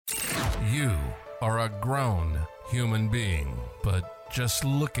You are a grown human being, but just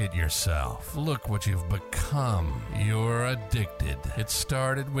look at yourself. Look what you've become. You're addicted. It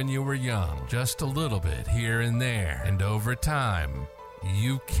started when you were young, just a little bit here and there, and over time,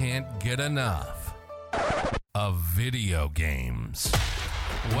 you can't get enough of video games.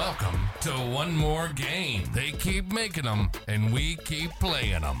 Welcome to One More Game. They keep making them, and we keep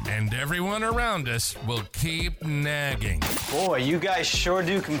playing them. And everyone around us will keep nagging. Boy, you guys sure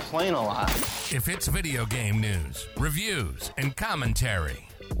do complain a lot. If it's video game news, reviews, and commentary,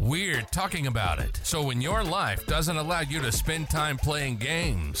 we're talking about it. So when your life doesn't allow you to spend time playing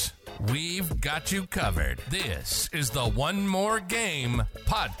games, we've got you covered. This is the One More Game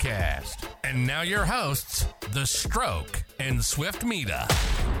podcast. And now your hosts, The Stroke and Swift Mita.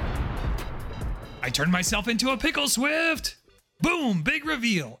 I turned myself into a pickle, Swift. Boom, big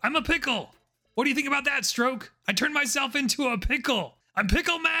reveal. I'm a pickle. What do you think about that, Stroke? I turned myself into a pickle. I'm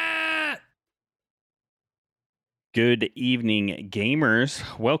Pickle Matt. Good evening, gamers.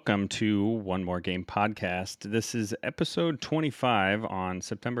 Welcome to One More Game podcast. This is episode 25 on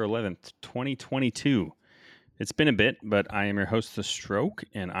September 11th, 2022. It's been a bit, but I am your host, The Stroke,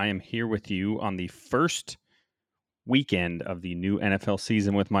 and I am here with you on the first weekend of the new NFL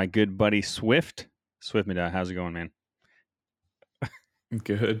season with my good buddy, Swift. Swift, how's it going, man?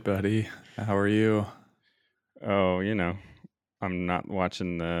 Good, buddy. How are you? Oh, you know, I'm not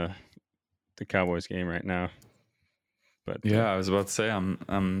watching the Cowboys game right now. But yeah, I was about to say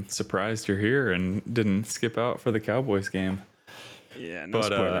I'm surprised you're here and didn't skip out for the Cowboys game. Yeah, no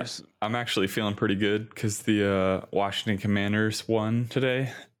spoilers. I'm actually feeling pretty good because the Washington Commanders won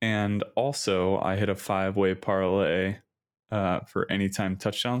today, and also I hit a 5-way parlay for anytime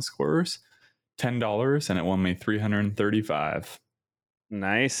touchdown scorers, $10, and it won me $335.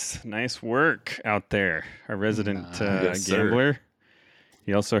 Nice work out there, a resident Yes, gambler. sir.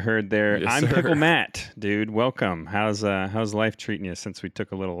 You also heard there. Yes, I'm sir. Pickle Matt, dude. Welcome. How's life treating you since we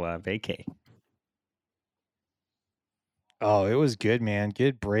took a little vacay? Oh, it was good, man.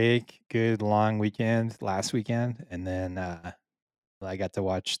 Good break, good long weekend last weekend. And then I got to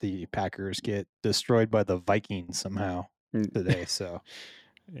watch the Packers get destroyed by the Vikings somehow today. So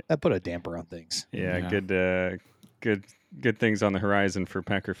that put a damper on things. Yeah, Yeah. good things on the horizon for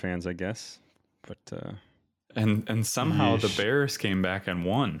Packer fans, I guess. But And somehow the Yeesh. Bears came back and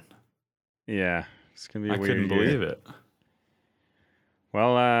won. yeah, it's gonna be a I weird couldn't year. believe it.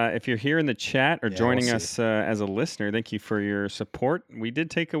 Well, if you're here in the chat or Yeah, joining we'll us as a listener, thank you for your support. We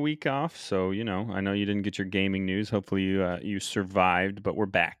did take a week off, so I know you didn't get your gaming news. Hopefully you survived, but we're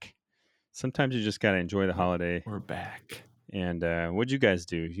back. Sometimes you just gotta enjoy the holiday. We're back. And what'd you guys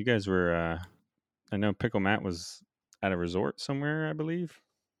do? You guys were, I know Pickle Matt was at a resort somewhere, I believe.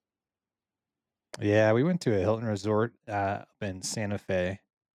 Yeah, we went to a Hilton resort up in Santa Fe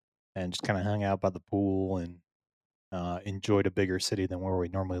and just kind of hung out by the pool and enjoyed a bigger city than where we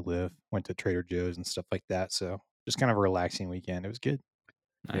normally live. Went to Trader Joe's and stuff like that. So just kind of a relaxing weekend. It was good.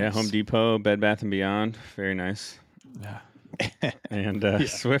 Yeah, Nice. Home Depot, Bed Bath & Beyond. Very nice. Yeah. And Yeah.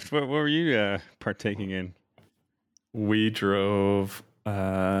 Swift, what were you partaking in? We drove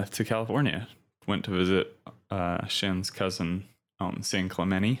to California. Went to visit Shen's cousin out in San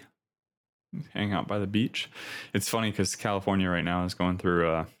Clemente. Hang out by the beach. It's funny because California right now is going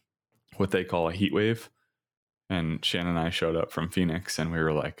through what they call a heat wave. And Shen and I showed up from Phoenix and we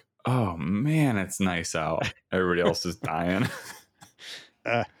were like, oh man, it's nice out. Everybody else is dying.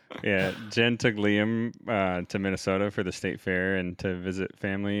 Yeah, Jen took Liam to Minnesota for the state fair and to visit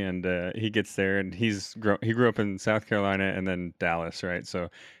family, and he gets there and he grew up in South Carolina and then Dallas, right? So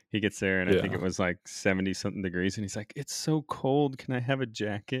he gets there and I think Yeah. it was like 70 something degrees, and he's like, "It's so cold. Can I have a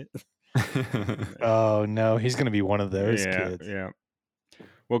jacket?" Oh, no. He's going to be one of those yeah, kids. yeah.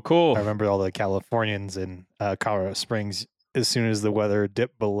 Well, cool. I remember all the Californians in Colorado Springs. As soon as the weather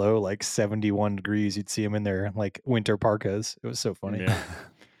dipped below like 71 degrees, you'd see them in their like winter parkas. It was so funny. Yeah.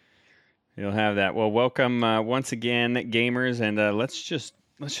 You'll have that. Well, welcome once again, gamers, and let's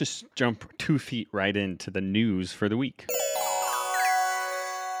just jump 2 feet right into the news for the week.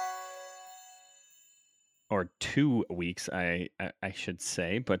 Or 2 weeks, I should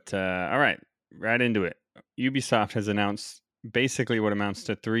say. But all right, right into it. Ubisoft has announced basically what amounts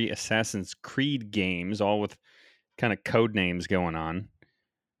to 3 Assassin's Creed games, all with kind of code names going on.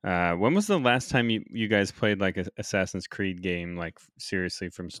 When was the last time you guys played like an Assassin's Creed game, like seriously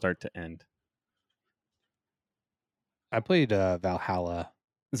from start to end? I played Valhalla.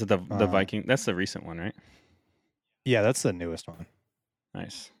 Is it the Viking? That's the recent one, right? Yeah, that's the newest one.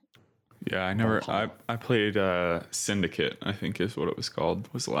 Nice. Yeah, I played Syndicate, I think is what it was called.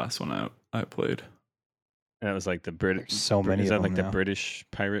 Was the last one I played. That was like the British. So many Is of that like them the now. British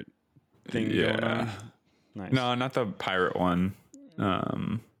pirate thing going on? Nice. No, not the pirate one.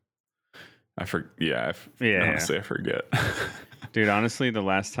 I forget. Honestly, I forget. Dude, honestly, the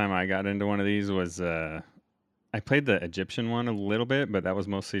last time I got into one of these was I played the Egyptian one a little bit, but that was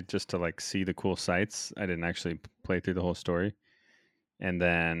mostly just to like see the cool sights. I didn't actually play through the whole story. And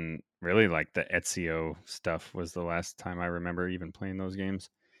then really like the Ezio stuff was the last time I remember even playing those games.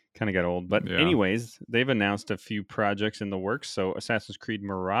 Kind of got old. But anyways, they've announced a few projects in the works. So Assassin's Creed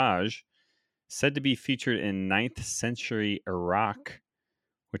Mirage, said to be featured in 9th century Iraq,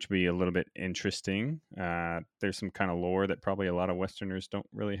 which would be a little bit interesting. There's some kind of lore that probably a lot of Westerners don't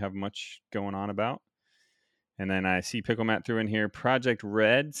really have much going on about. And then I see Pickle Matt threw in here, Project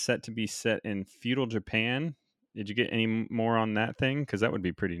Red, set to be set in feudal Japan. Did you get any more on that thing? Because that would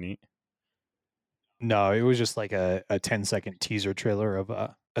be pretty neat. No, it was just like a 10-second teaser trailer of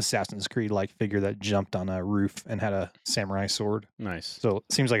a Assassin's Creed-like figure that jumped on a roof and had a samurai sword. Nice. So it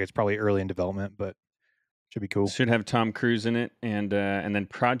seems like it's probably early in development, but should be cool. Should have Tom Cruise in it. And then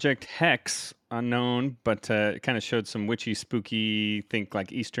Project Hex, unknown, but it kind of showed some witchy, spooky, think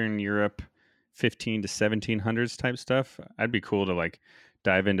like Eastern Europe, 15 to 1700s type stuff. I'd be cool to like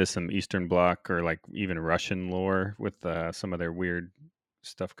dive into some Eastern Bloc or like even Russian lore with some of their weird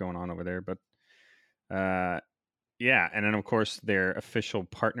stuff going on over there. But yeah, and then of course their official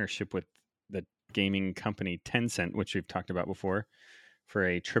partnership with the gaming company Tencent, which we've talked about before, for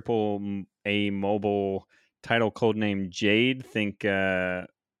a AAA mobile title codename Jade. Think, yeah,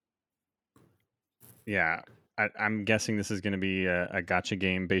 I'm guessing this is going to be a gacha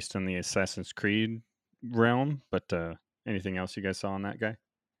game based on the Assassin's Creed realm. But anything else you guys saw on that guy?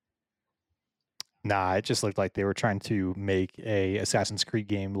 Nah, it just looked like they were trying to make a Assassin's Creed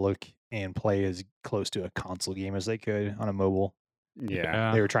game look and play as close to a console game as they could on a mobile.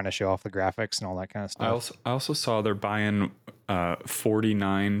 Yeah. They were trying to show off the graphics and all that kind of stuff. I also saw they're buying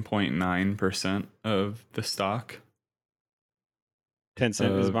 49.9% of the stock.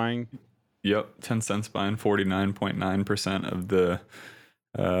 Tencent is buying? Yep, Tencent's buying 49.9% of the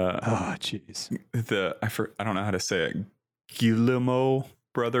oh, jeez. I don't know how to say it. Guillemot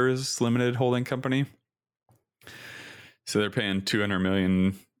Brothers Limited Holding Company. So they're paying 200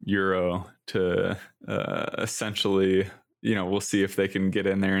 million euro to essentially, we'll see if they can get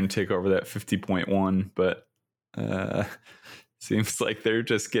in there and take over that 50.1, but seems like they're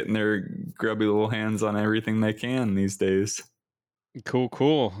just getting their grubby little hands on everything they can these days.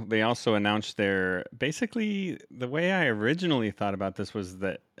 Cool. They also announced basically the way I originally thought about this was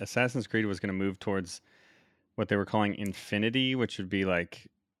that Assassin's Creed was going to move towards what they were calling Infinity, which would be like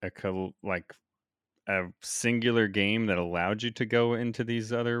a singular game that allowed you to go into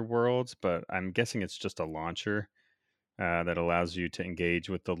these other worlds. But I'm guessing it's just a launcher that allows you to engage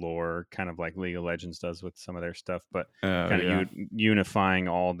with the lore, kind of like League of Legends does with some of their stuff, but kind of unifying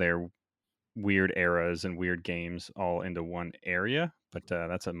all their weird eras and weird games all into one area. But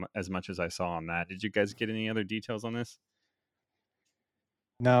that's as much as I saw on that. Did you guys get any other details on this?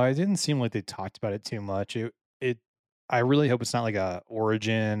 No, it didn't seem like they talked about it too much. I really hope it's not like a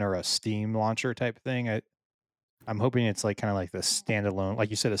Origin or a Steam launcher type thing. I'm hoping it's like kind of like the standalone, like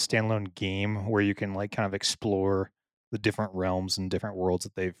you said, a standalone game where you can like kind of explore the different realms and different worlds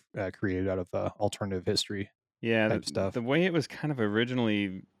that they've created out of alternative history. Type stuff. The way it was kind of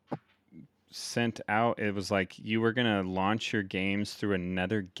originally sent out, it was like you were gonna launch your games through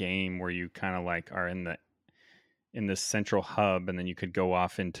another game where you kind of like are in the central hub, and then you could go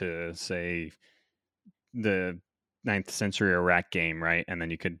off into, say, the 9th century Iraq game, right? And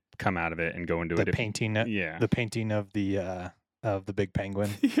then you could come out of it and go into the painting of the big penguin.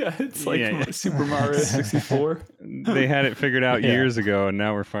 Yeah, it's like Super Mario 64. They had it figured out years ago, and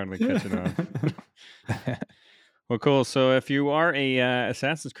now we're finally catching on. Well, cool. So if you are a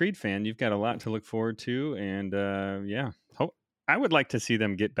Assassin's Creed fan, you've got a lot to look forward to, and I would like to see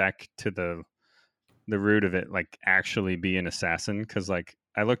them get back to the root of it, like actually be an assassin, because like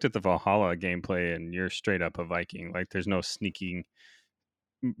I looked at the Valhalla gameplay and you're straight up a Viking. Like there's no sneaking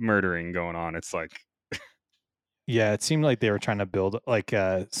murdering going on. It's like yeah, it seemed like they were trying to build like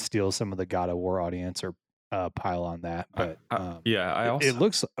steal some of the God of War audience or pile on that. But it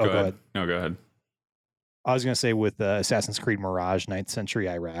looks go ahead. No, go ahead. I was gonna say with Assassin's Creed Mirage 9th century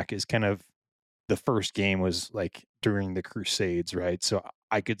Iraq is kind of the first game was like during the Crusades, right? So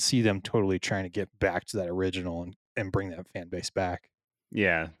I could see them totally trying to get back to that original and bring that fan base back.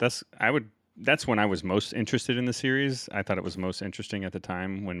 Yeah, that's when I was most interested in the series. I thought it was most interesting at the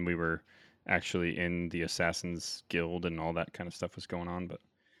time when we were actually in the Assassin's Guild and all that kind of stuff was going on, but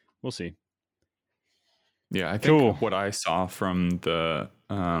we'll see. Yeah, I think what I saw from the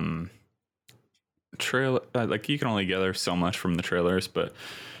trailer, like you can only gather so much from the trailers, but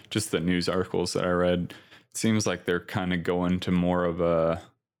just the news articles that I read, it seems like they're kind of going to more of a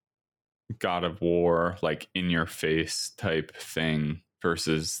God of War, like in your face type thing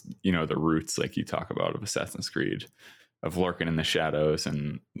versus, the roots like you talk about of Assassin's Creed, of lurking in the shadows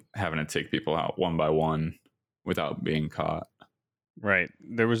and having to take people out one by one without being caught. Right.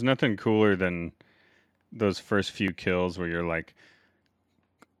 There was nothing cooler than those first few kills where you're like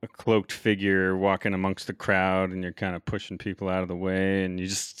a cloaked figure walking amongst the crowd and you're kind of pushing people out of the way and you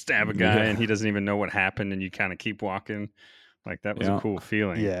just stab a guy and he doesn't even know what happened and you kind of keep walking. Like that was a cool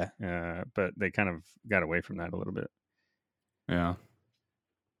feeling. Yeah. But they kind of got away from that a little bit. Yeah.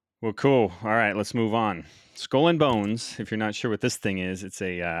 Well, cool. All right, let's move on. Skull and Bones. If you're not sure what this thing is, it's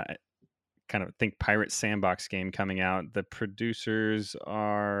a kind of think pirate sandbox game coming out. The producers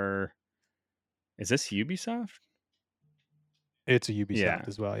are. Is this Ubisoft? It's a Ubisoft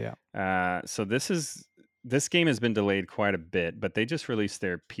as well, yeah. So this game has been delayed quite a bit, but they just released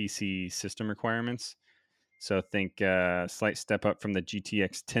their PC system requirements. So think slight step up from the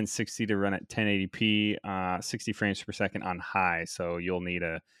GTX 1060 to run at 1080p, 60 frames per second on high. So you'll need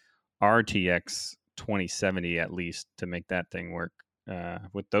a RTX 2070 at least to make that thing work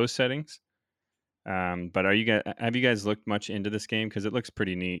with those settings. But have you guys looked much into this game? Because it looks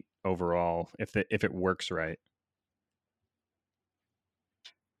pretty neat overall if it works right.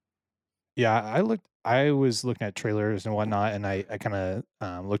 Yeah, I was looking at trailers and whatnot, and I kind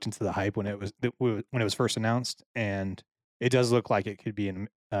of looked into the hype when it was first announced, and it does look like it could be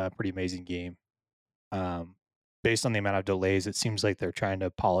a pretty amazing game. Based on the amount of delays, it seems like they're trying to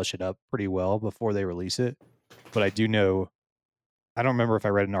polish it up pretty well before they release it. But I don't remember if I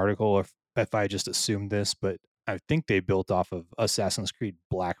read an article or if I just assumed this, but I think they built off of Assassin's Creed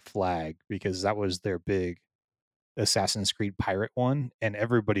Black Flag because that was their big Assassin's Creed pirate one, and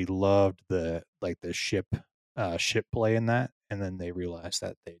everybody loved the ship play in that, and then they realized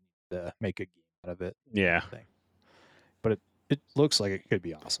that they need to make a game out of it. Yeah. But it looks like it could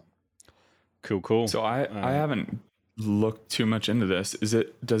be awesome. Cool. So I haven't looked too much into this. Is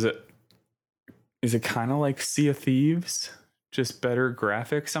it kind of like Sea of Thieves? Just better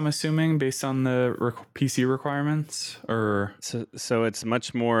graphics, I'm assuming, based on the PC requirements, or so it's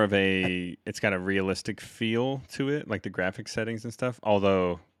much more of it's got a realistic feel to it, like the graphic settings and stuff.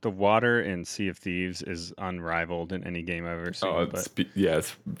 Although the water in Sea of Thieves is unrivaled in any game I've ever seen.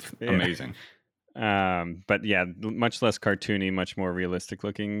 It's amazing. But yeah, much less cartoony, much more realistic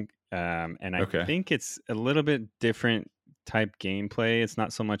looking. And I think it's a little bit different type gameplay. It's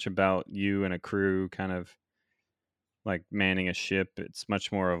not so much about you and a crew kind of like manning a ship. It's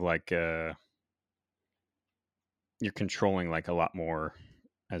much more of like you're controlling like a lot more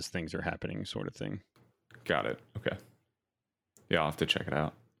as things are happening sort of thing. Got it. Okay. Yeah, I'll have to check it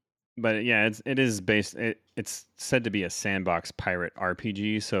out. But yeah, it's said to be a sandbox pirate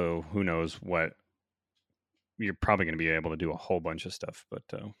RPG, so who knows what. You're probably going to be able to do a whole bunch of stuff, but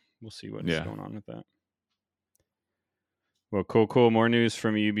we'll see what's going on with that. Well, cool. More news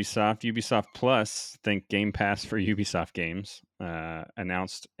from Ubisoft. Ubisoft Plus, think Game Pass for Ubisoft games,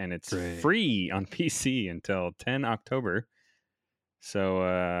 announced, and it's free on PC until 10 October.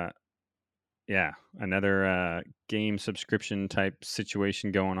 So, another game subscription type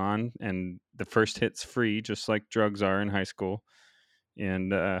situation going on, and the first hit's free, just like drugs are in high school.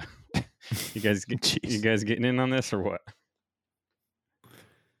 And you guys getting in on this or what?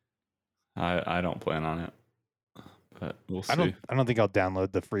 I don't plan on it. But we'll see. I don't think I'll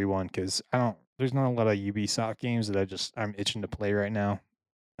download the free one because there's not a lot of Ubisoft games that I'm itching to play right now.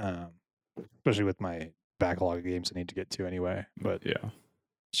 Especially with my backlog of games I need to get to anyway. But yeah.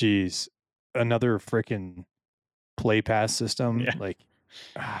 Geez, another freaking Play Pass system. Yeah. Like,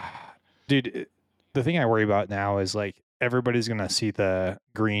 dude, the thing I worry about now is like everybody's gonna see the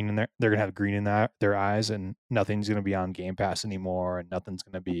green and they're gonna have green in their eyes, and nothing's gonna be on Game Pass anymore, and nothing's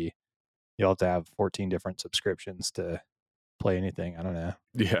gonna be. You'll have to have 14 different subscriptions to play anything. I don't know.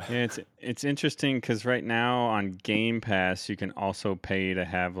 Yeah, it's interesting because right now on Game Pass you can also pay to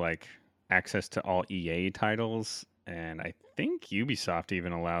have like access to all EA titles, and I think Ubisoft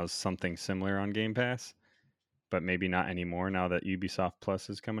even allows something similar on Game Pass, but maybe not anymore now that Ubisoft Plus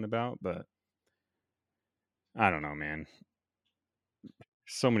is coming about. But I don't know, man.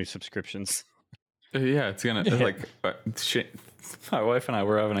 So many subscriptions. Yeah, it's gonna like. My wife and I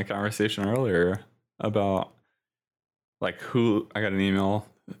were having a conversation earlier about like Hulu. I got an email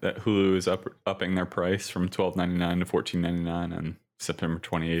that Hulu is upping their price from $12.99 to $14.99 on September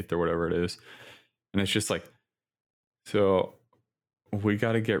 28th or whatever it is, and it's just like, so we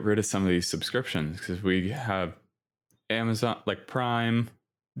got to get rid of some of these subscriptions because we have Amazon, like Prime,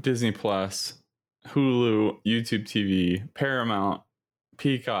 Disney Plus, Hulu, YouTube TV, Paramount,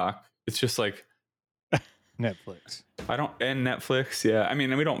 Peacock. It's just like Netflix. and Netflix. Yeah, I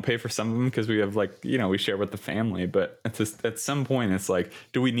mean, we don't pay for some of them because we have like we share with the family. But at some point, it's like,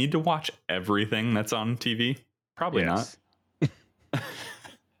 do we need to watch everything that's on TV? Probably not.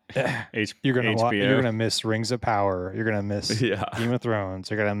 You're gonna HBO. you're gonna miss Rings of Power. You're gonna miss Game of Thrones.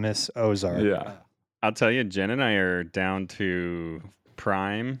 You're gonna miss Ozark. Yeah. I'll tell you, Jen and I are down to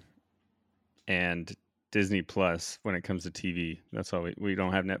Prime and Disney Plus when it comes to TV. That's all we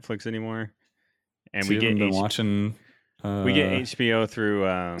don't have Netflix anymore, and So we you get haven't been watching. we get HBO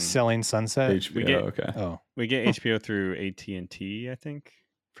through Selling Sunset. HBO. we get- Okay. Oh, we get HBO through AT&T, I think,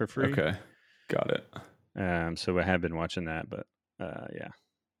 for free. Okay. Got it. So I have been watching that, but yeah,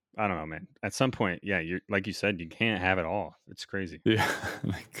 I don't know, man. At some point, yeah, you're like you said, you can't have it all. It's crazy. Yeah.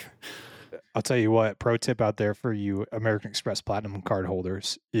 Like, I'll tell you what. Pro tip out there for you American Express Platinum card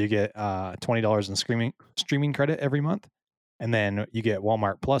holders: you get $20 in streaming credit every month, and then you get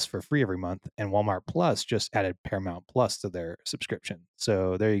Walmart Plus for free every month. And Walmart Plus just added Paramount Plus to their subscription.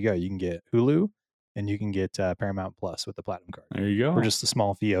 So there you go. You can get Hulu, and you can get Paramount Plus with the Platinum card there you go. for just a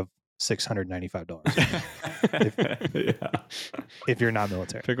small fee of $695 Yeah. if you're not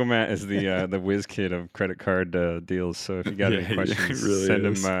military. Pickle Matt is the whiz kid of credit card deals. So if you got Yeah, any he questions, really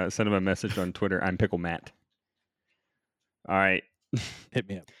send him a message on Twitter. I'm Pickle Matt. All right. Hit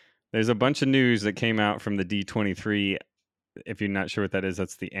me up. There's a bunch of news that came out from the D23. If you're not sure what that is,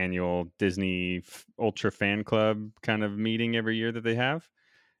 that's the annual Disney Ultra Fan Club kind of meeting every year that they have.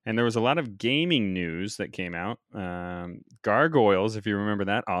 And there was a lot of gaming news that came out. Gargoyles, if you remember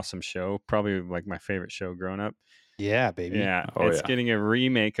that awesome show, probably like my favorite show growing up. Yeah, baby. Yeah, Oh, it's yeah. getting a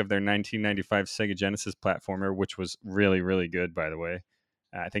remake of their 1995 Sega Genesis platformer, which was really, really good, by the way.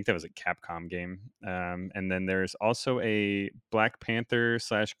 I think that was a Capcom game. And then there's also a Black Panther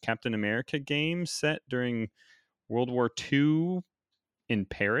 / Captain America game set during World War II in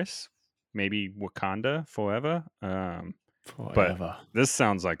Paris, maybe Wakanda forever. Forever. This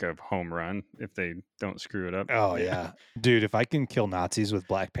sounds like a home run if they don't screw it up. Oh yeah, dude. If I can kill Nazis with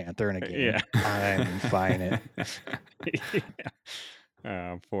Black Panther in a game, Yeah. I'm buying it.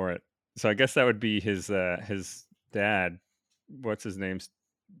 For it. So I guess that would be his dad. What's his name's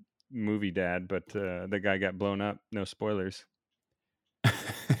movie dad? But the guy got blown up. No spoilers.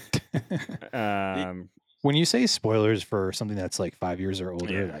 When you say spoilers for something that's like 5 years or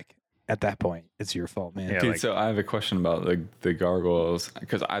older, Yeah. like at that point, it's your fault, man. Yeah, Dude, like- so I have a question about the Gargoyles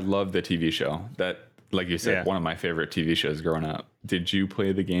because I love the TV show. That, like you said, Yeah. one of my favorite TV shows growing up. Did you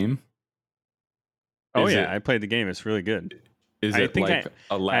play the game? Oh Is yeah, it- I played the game. It's really good. Is I it think like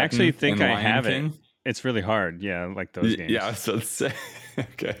Aladdin? I actually think and I Lion have King? it. It's really hard. Yeah, like those games. Yeah, I was about to say.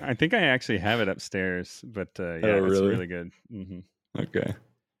 Okay. I think I actually have it upstairs, but yeah, it's really? really good. Hmm. Okay.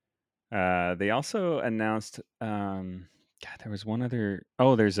 They also announced. God, there was one other.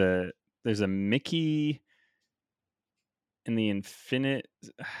 Oh, there's a Mickey in the Infinite.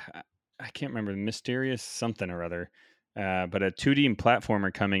 I can't remember, mysterious something or other. But a 2D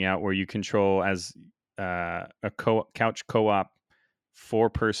platformer coming out where you control as a couch co-op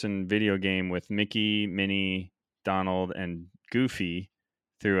 4-person video game with Mickey, Minnie, Donald, and Goofy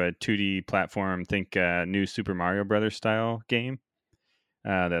through a 2D platform. Think new Super Mario Brothers style game.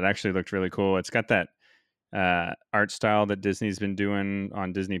 That actually looked really cool. It's got that art style that Disney's been doing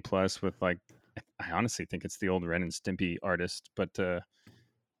on Disney Plus with, like, I honestly think it's the old Ren and Stimpy artist, but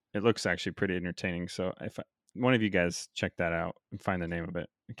it looks actually pretty entertaining. So if one of you guys check that out and find the name of it,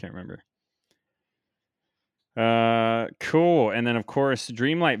 I can't remember. Cool. And then of course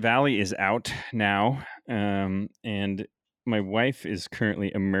Dreamlight Valley is out now, and my wife is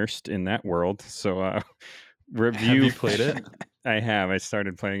currently immersed in that world. So review. Have you played it? I have. I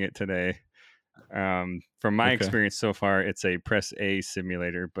started playing it today. From my Okay. experience so far, it's a press A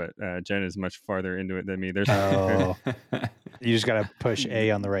simulator, but Jen is much farther into it than me. There's Oh, you just gotta push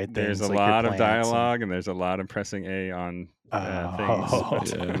A on the right thing. there's a lot of dialogue and there's a lot of pressing A on things.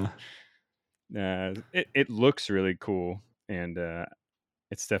 Oh. Yeah. It looks really cool, and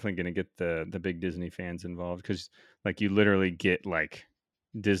it's definitely going to get the big Disney fans involved, because like you literally get like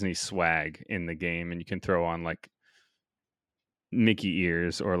Disney swag in the game, and you can throw on like Mickey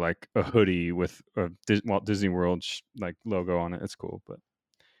ears or like a hoodie with a Walt Disney World like logo on it. It's cool, but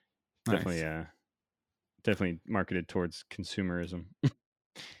definitely definitely marketed towards consumerism.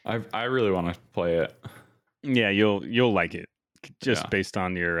 I really want to play it. Yeah, you'll like it just Yeah. based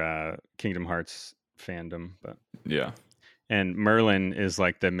on your Kingdom Hearts fandom, but Yeah. and Merlin is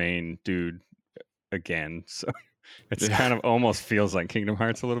like the main dude again. So It's kind of almost feels like Kingdom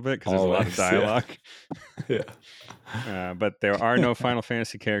Hearts a little bit because there's a lot of Always, dialogue. Yeah. But there are no Final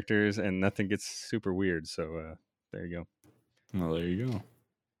Fantasy characters, and nothing gets super weird. So there you go. Well, there you go.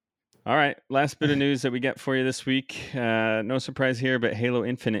 All right, last bit of news that we get for you this week. No surprise here, but Halo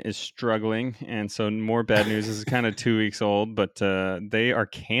Infinite is struggling, and so more bad news. This is kind of 2 weeks old, but they are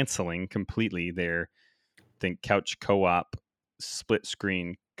canceling completely their, couch co-op, split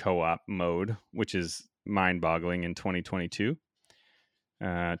screen co-op mode, which is mind-boggling in 2022.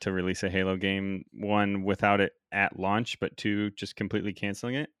 To release a Halo game, one, without it at launch, but two, just completely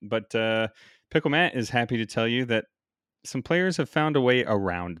canceling it. But Pickle Matt is happy to tell you that some players have found a way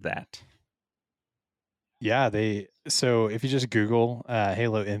around that. Yeah, so if you just Google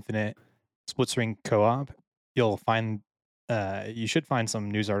Halo Infinite split screen co-op, you'll find you should find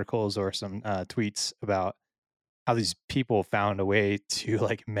some news articles or some tweets about how these people found a way to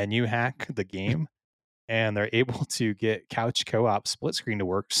like menu hack the game, and they're able to get couch co-op split screen to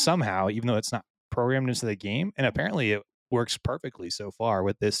work somehow, even though it's not programmed into the game. And apparently it works perfectly so far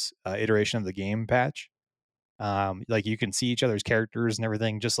with this iteration of the game patch. Like you can see each other's characters and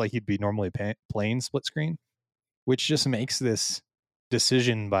everything, just like you'd be normally playing split screen, which just makes this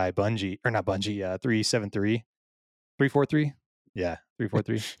decision by Bungie, or not Bungie, 343. Yeah,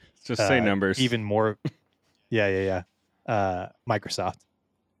 343. Just say numbers. Even more. Yeah. Microsoft,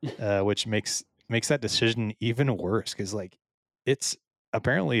 which makes that decision even worse, because like it's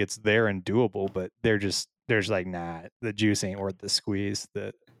there and doable, but there's like, nah, the juice ain't worth the squeeze.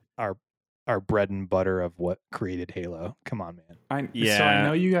 Our bread and butter of what created Halo. Come on, man. So I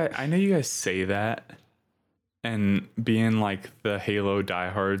know you guys say that, and being like the Halo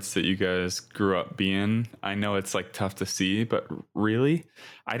diehards that you guys grew up being, I know it's like tough to see, but really,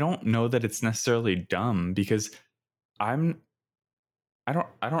 I don't know that it's necessarily dumb, because I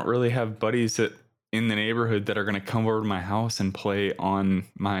don't really have buddies that in the neighborhood that are going to come over to my house and play on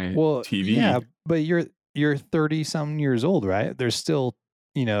my TV. Yeah, but you're 30 some years old, right? There's still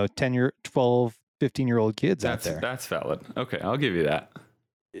 12, 15-year-old kids out there. That's valid. Okay, I'll give you that.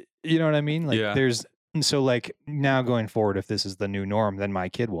 You know what I mean? Like Yeah. so like now going forward, if this is the new norm, then my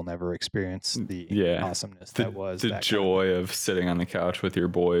kid will never experience the awesomeness that was the joy of sitting on the couch with your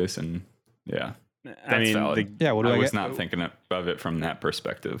boys, and I that's mean, valid. Yeah, what do I I was get? not thinking of it from that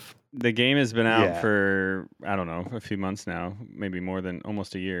perspective. the game has been out Yeah. for, I don't know, a few months now, maybe more than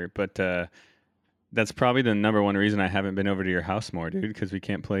almost a year. But that's probably the number one reason I haven't been over to your house more, dude, because we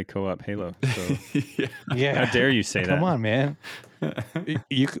can't play co-op Halo. So Yeah. how dare you say that? Come on, man.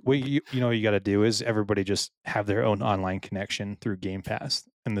 What you got to do is everybody just have their own online connection through Game Pass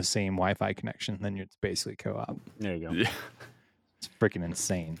and the same Wi-Fi connection. Then it's basically co-op. There you go. Yeah. It's freaking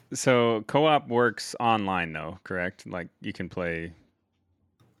insane. So co-op works online though, correct? Like you can play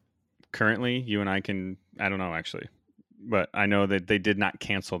currently, you and I can, I don't know actually, but I know that they did not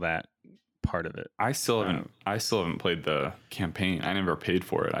cancel that part of it. I still haven't played the campaign. I never paid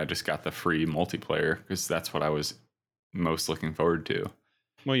for it. I just got the free multiplayer because that's what I was most looking forward to.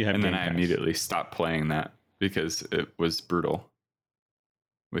 Well, you have And Game then I Pass. immediately stopped playing that because it was brutal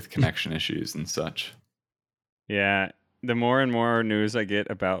with connection issues and such. Yeah, the more and more news I get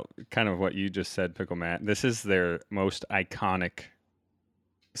about kind of what you just said, Pickle Matt, this is their most iconic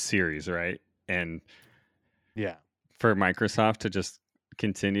series, right? And Yeah. for Microsoft to just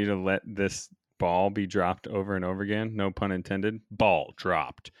continue to let this ball be dropped over and over again, no pun intended, ball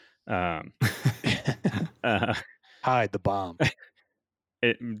dropped. Hide the bomb.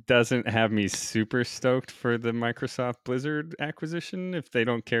 It doesn't have me super stoked for the Microsoft Blizzard acquisition if they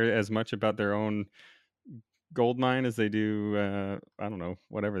don't care as much about their own gold mine as they do, I don't know,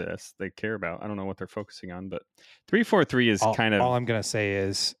 whatever this they care about. I don't know what they're focusing on, but 343 is kind of... All I'm going to say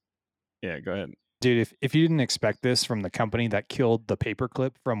is, Yeah, go ahead. dude, if you didn't expect this from the company that killed the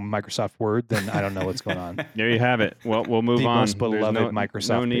paperclip from Microsoft Word, then I don't know what's going on. There you have it. Well, we'll move The on. most beloved There's Microsoft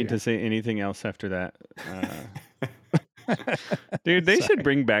no need paper. to say anything else after that. Dude, they should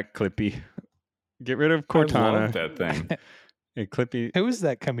bring back Clippy. Get rid of I Cortana. love that thing. Hey, Clippy. Who was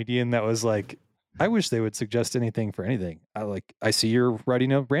that comedian that was like, I wish they would suggest anything for anything. I see you're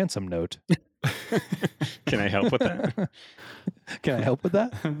writing a ransom note. Can I help with that? Can I help with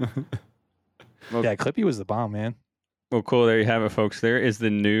that? Well, Yeah, Clippy was the bomb, man. Well, cool. There you have it, folks. There is the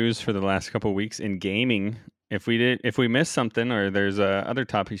news for the last couple of weeks in gaming. If we missed something, or there's other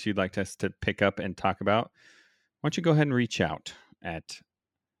topics you'd like us to pick up and talk about, why don't you go ahead and reach out at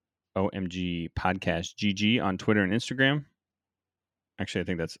OMG Podcast GG on Twitter and Instagram. Actually, I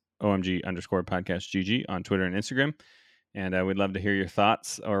think that's OMG_Podcast GG on Twitter and Instagram. And we'd love to hear your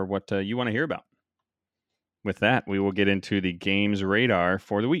thoughts or what you want to hear about. With that, we will get into the games radar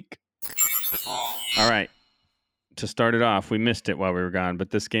for the week. All right. to start it off, we missed it while we were gone, but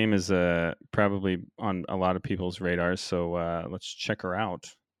this game is probably on a lot of people's radars, so let's check her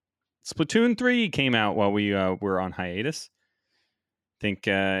out. Splatoon 3 came out while we were on hiatus. I think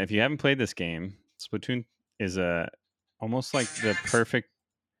if you haven't played this game, Splatoon is almost like the perfect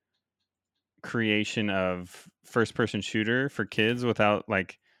creation of first-person shooter for kids without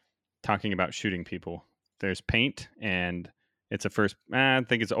like talking about shooting people. There's paint, and it's I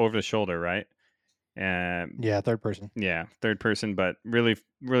think it's over the shoulder, right? Yeah, third person. Yeah, third person, but really,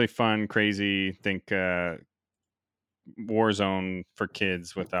 really fun, crazy. Think Warzone for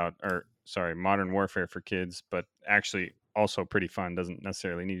kids Modern Warfare for kids, but actually also pretty fun. Doesn't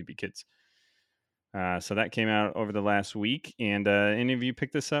necessarily need to be kids. So that came out over the last week, and any of you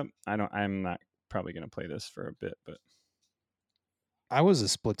picked this up? I'm not probably going to play this for a bit, but I was a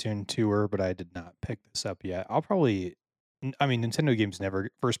Splatoon 2er, but I did not pick this up yet. I'll probably, I mean, Nintendo games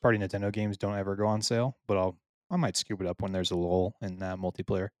first party Nintendo games don't ever go on sale, but I might scoop it up when there's a lull in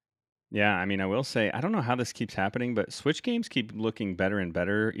multiplayer. yeah, I mean, I will say, I don't know how this keeps happening, but Switch games keep looking better and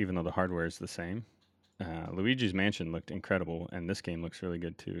better, even though the hardware is the same. Luigi's Mansion looked incredible, and this game looks really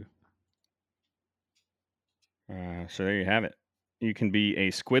good too. So there you have it. You can be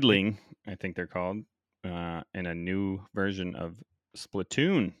a Squidling, I think they're called, in a new version of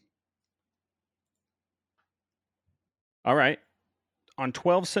Splatoon. All right. On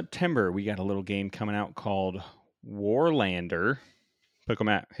 12 September, we got a little game coming out called Warlander.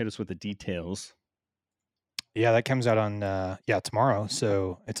 Matt, hit us with the details. Yeah, that comes out on tomorrow.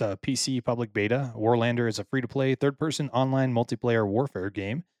 So it's a PC public beta. Warlander is a free-to-play third-person online multiplayer warfare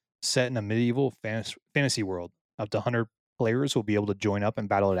game set in a medieval fantasy world. Up to 100 players will be able to join up and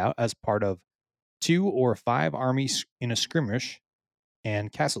battle it out as part of 2 or 5 armies in a skirmish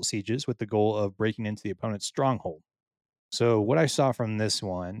and castle sieges with the goal of breaking into the opponent's stronghold. So what I saw from this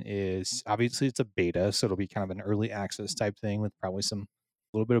one is obviously it's a beta, so it'll be kind of an early access type thing with probably some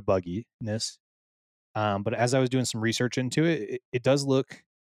little bit of bugginess. But as I was doing some research into it, it does look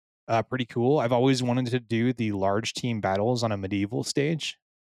pretty cool. I've always wanted to do the large team battles on a medieval stage.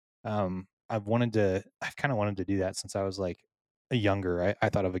 I've kind of wanted to do that since I was like younger. I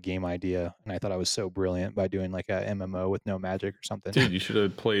thought of a game idea, and I thought I was so brilliant by doing like a MMO with no magic or something. Dude, you should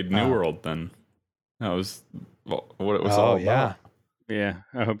have played New World then. That was what it was all about. Yeah,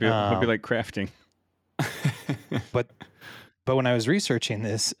 I hope you like crafting. But when I was researching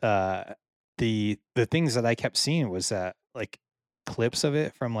this, the things that I kept seeing was like clips of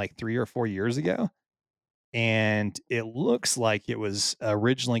it from like 3 or 4 years ago. And it looks like it was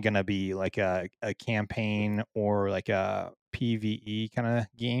originally going to be like a campaign or like a PvE kind of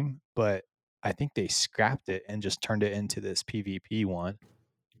game, but I think they scrapped it and just turned it into this PvP one.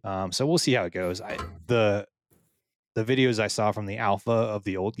 So we'll see how it goes. The videos I saw from the alpha of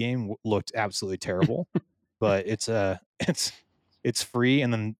the old game looked absolutely terrible, but it's free,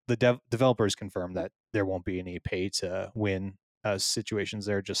 and then the developers confirmed that there won't be any pay to win situations.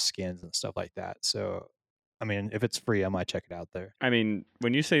 They're just skins and stuff like that. So I mean, if it's free, I might check it out there. I mean,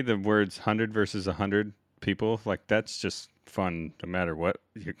 when you say the words 100 versus 100 people, like that's just fun no matter what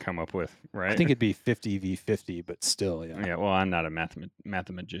you come up with, right? I think it'd be 50 v 50, but still, yeah. Yeah, well, I'm not a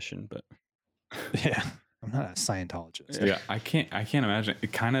mathematician, but yeah, I'm not a Scientologist. Yeah, I can't imagine.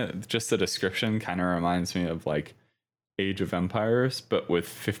 It kind of, just the description kind of reminds me of like Age of Empires, but with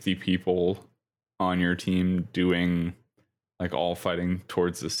 50 people on your team doing like all fighting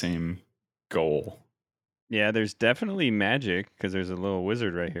towards the same goal. Yeah, there's definitely magic because there's a little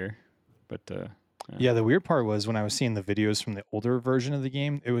wizard right here. But yeah, the weird part was when I was seeing the videos from the older version of the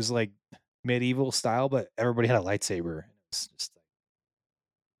game, it was like medieval style, but everybody had a lightsaber. It's just like,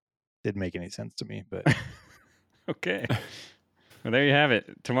 didn't make any sense to me, but okay. Well, there you have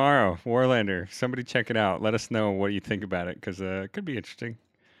it. Tomorrow, Warlander. Somebody check it out. Let us know what you think about it because it could be interesting.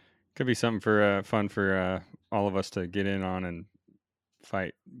 Could be something for fun for all of us to get in on and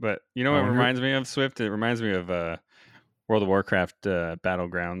fight. But you know what reminds me of, Swift? It reminds me of World of Warcraft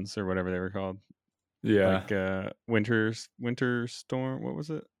Battlegrounds or whatever they were called. Yeah. Like Winter Storm. What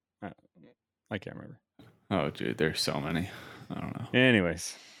was it? I can't remember. Oh, dude, there's so many. I don't know.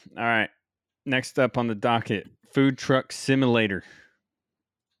 Anyways. All right. Next up on the docket, Food Truck Simulator.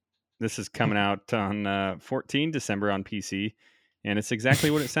 This is coming out on 14 December on PC. And it's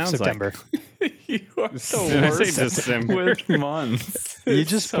exactly what it sounds September. like. You are the worst December with months. You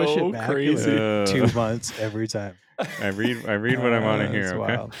just push it back crazy. like 2 months every time. I read what I want to hear.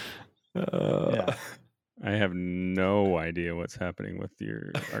 Okay. Yeah. I have no idea what's happening with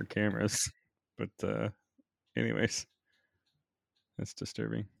our cameras, but anyways, that's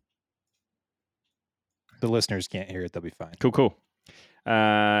disturbing. The listeners can't hear it; they'll be fine. Cool.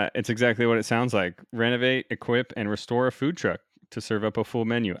 It's exactly what it sounds like. Renovate, equip, and restore a food truck to serve up a full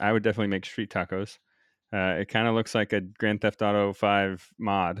menu. I would definitely make street tacos. It kind of looks like a Grand Theft Auto 5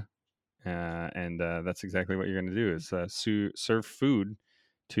 mod. And that's exactly what you're going to do is serve food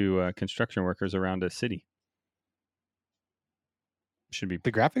to construction workers around a city. Should be.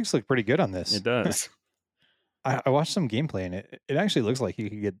 The graphics look pretty good on this. It does. I watched some gameplay and it actually looks like you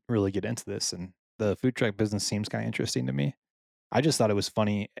could really get into this, and the food truck business seems kind of interesting to me. I just thought it was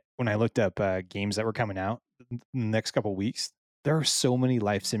funny when I looked up games that were coming out in the next couple weeks. There are so many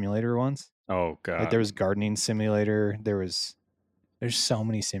life simulator ones. Oh god! Like there was gardening simulator. There's so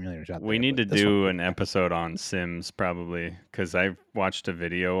many simulators out there. We need to but this one- do an episode on Sims probably, because I've watched a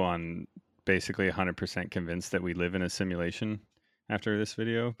video on basically 100% convinced that we live in a simulation after this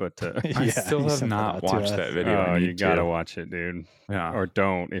video, but I Yeah, still you have sent that not out to watched us. that video. oh, I you need gotta to. watch it, dude. Yeah. Or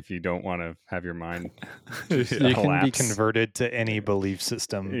don't if you don't want to have your mind. You can be collapse. converted to any belief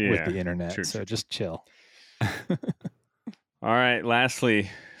system with Yeah, the internet. true, so true. just chill. All right,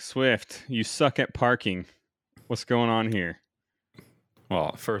 lastly, Swift, you suck at parking. What's going on here?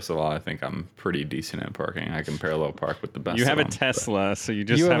 Well, first of all, I think I'm pretty decent at parking. I can parallel park with the best. You have of a them, Tesla, so you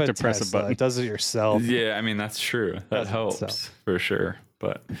just you have a to press a Tesla. button. It does it yourself. Yeah, I mean that's true. That Does it helps itself. for sure.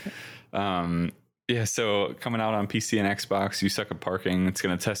 But yeah, so coming out on PC and Xbox, you suck at parking. It's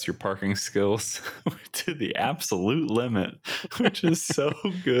going to test your parking skills to the absolute limit, which is so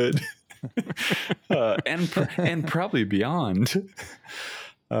good, and probably beyond.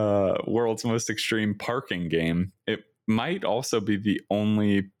 World's most extreme parking game. It might also be the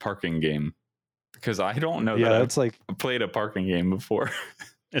only parking game because I don't know Yeah, that that's like I've played a parking game before.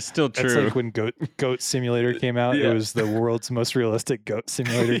 It's still that's true. like when Goat Simulator came out. Yeah. It was the world's most realistic goat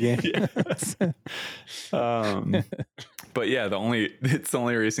simulator game. Yes. But yeah, it's the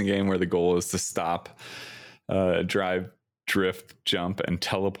only racing game where the goal is to stop, drive, drift, jump, and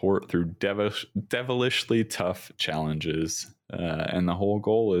teleport through devilishly tough challenges. And the whole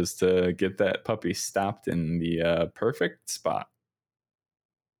goal is to get that puppy stopped in the perfect spot.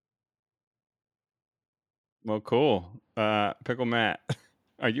 Well, cool. Pickle Matt,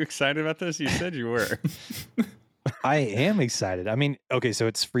 are you excited about this? You said you were. I am excited. I mean, okay, so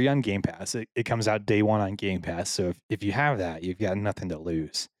it's free on Game Pass. It comes out day one on Game Pass. So if you have that, you've got nothing to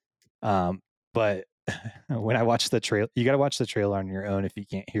lose. But when I watched the trailer, you got to watch the trailer on your own if you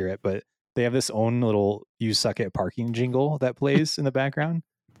can't hear it. But they have this own little "You Suck at Parking" jingle that plays in the background,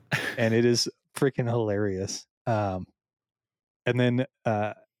 and it is freaking hilarious. And then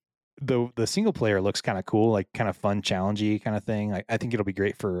the single player looks kind of cool, like kind of fun, challengey kind of thing. I think it'll be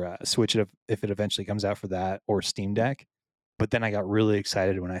great for Switch if it eventually comes out for that, or Steam Deck. But then I got really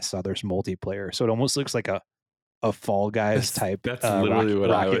excited when I saw there's multiplayer, so it almost looks like a Fall Guys type. That's literally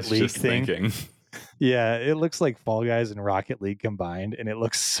what I was just thinking. Yeah, it looks like Fall Guys and Rocket League combined, and it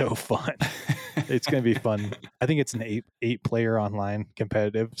looks so fun. It's going to be fun. I think it's an eight player online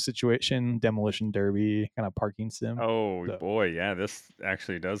competitive situation, demolition derby kind of parking sim. Oh So- boy, yeah, this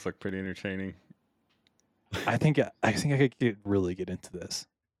actually does look pretty entertaining. I think I could really get into this.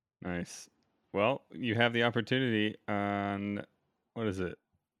 Nice. Well, you have the opportunity on what is it?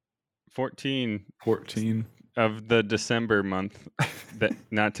 14 of the December month. That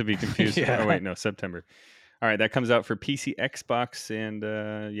not to be confused. Yeah. Oh wait, no, September. All right, that comes out for PC, Xbox, and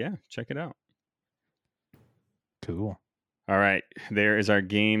yeah, check it out. Cool. All right, there is our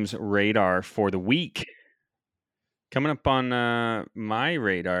games radar for the week. Coming up on my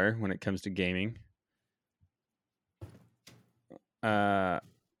radar when it comes to gaming. Yeah,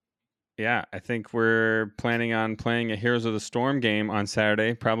 I think we're planning on playing a Heroes of the Storm game on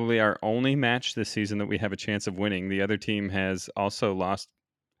Saturday. Probably our only match this season that we have a chance of winning. The other team has also lost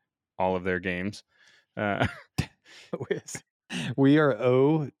all of their games. We are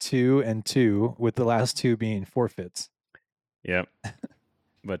 0-2-2, with the last two being forfeits. Yep.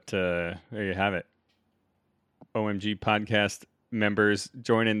 But there you have it. OMG podcast members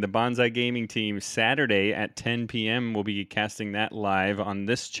joining the Bonsai Gaming team Saturday at 10 p.m. We'll be casting that live on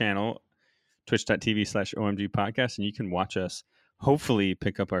this channel, twitch.tv/OMG podcast, and you can watch us hopefully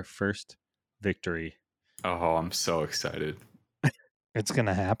pick up our first victory. Oh, I'm so excited. It's going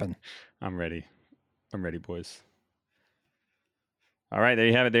to happen. I'm ready. I'm ready, boys. All right, there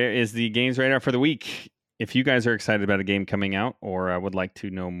you have it. There is the games radar for the week. If you guys are excited about a game coming out or would like to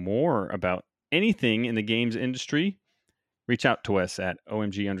know more about anything in the games industry, reach out to us at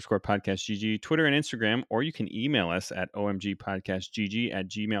OMG_podcastGG, Twitter and Instagram, or you can email us at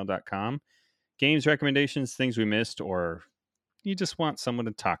OMGpodcastGG@gmail.com. Games recommendations, things we missed, or you just want someone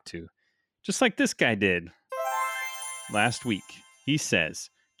to talk to. Just like this guy did last week. He says,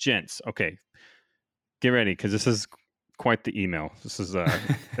 gents, okay, get ready because this is quite the email. This is a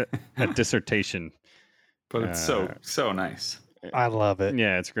dissertation. But it's so nice. I love it.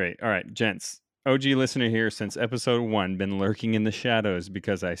 Yeah, it's great. All right, gents. OG listener here since episode 1, been lurking in the shadows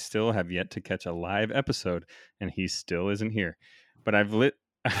because I still have yet to catch a live episode, and he still isn't here. But I've been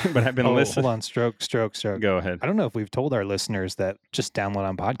listening. Hold on, stroke. Go ahead. I don't know if we've told our listeners that just download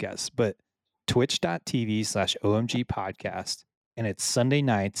on podcasts, but twitch.tv/OMG podcast, and it's Sunday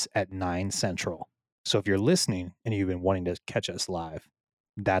nights at 9 Central. So if you're listening and you've been wanting to catch us live,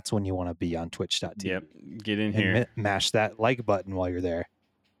 that's when you want to be on twitch.tv. Yep, get in And here. mash that like button while you're there.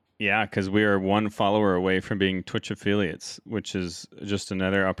 Yeah, because we are one follower away from being Twitch affiliates, which is just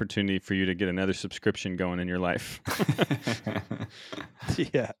another opportunity for you to get another subscription going in your life.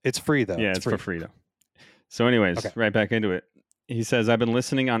 Yeah, it's free though. Yeah, it's for free though. So anyways, Okay. right back into it. He says, I've been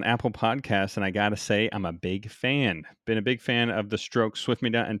listening on Apple Podcasts, and I got to say, I'm a big fan. Been a big fan of The Strokes,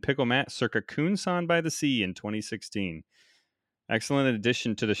 Swiftmida, and Pickle Matt circa Coonsan by the Sea in 2016. Excellent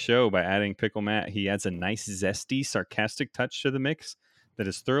addition to the show by adding Pickle Matt. He adds a nice, zesty, sarcastic touch to the mix that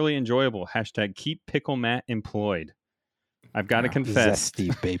is thoroughly enjoyable. # keep Pickle Matt employed. I've got to confess.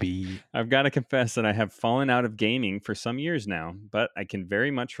 Zesty, baby. I've got to confess that I have fallen out of gaming for some years now, but I can very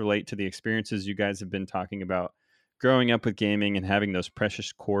much relate to the experiences you guys have been talking about growing up with gaming and having those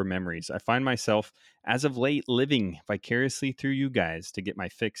precious core memories. I find myself, as of late, living vicariously through you guys to get my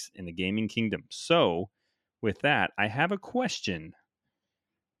fix in the gaming kingdom. So, with that, I have a question.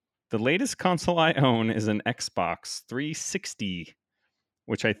 The latest console I own is an Xbox 360,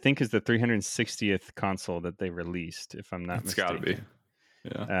 which I think is the 360th console that they released, if I'm not It's mistaken. got to be.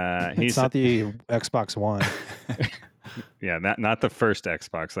 Yeah. It's not the Xbox One. Yeah, not the first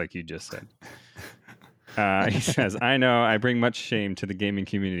Xbox, like you just said. He says, I know I bring much shame to the gaming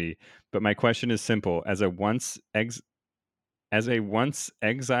community, but my question is simple. As a once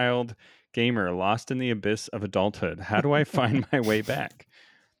exiled gamer lost in the abyss of adulthood, how do I find my way back?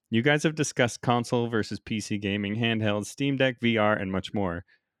 You guys have discussed console versus PC gaming, handheld, Steam Deck, VR, and much more.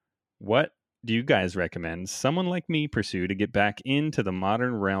 What do you guys recommend someone like me pursue to get back into the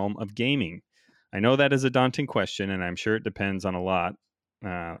modern realm of gaming? I know that is a daunting question, and I'm sure it depends on a lot,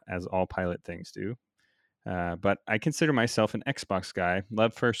 as all pilot things do. But I consider myself an Xbox guy.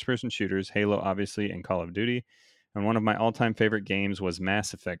 Love first-person shooters, Halo, obviously, and Call of Duty. And one of my all-time favorite games was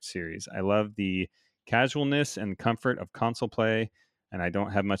Mass Effect series. I love the casualness and comfort of console play, and I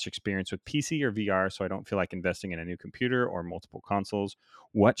don't have much experience with PC or VR, so I don't feel like investing in a new computer or multiple consoles.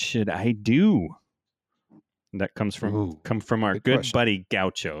 What should I do? That comes from our good question. buddy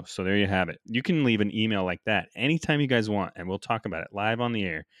Gaucho. So there you have it. You can leave an email like that anytime you guys want, and we'll talk about it live on the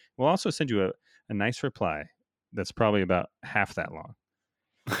air. We'll also send you a nice reply that's probably about half that long.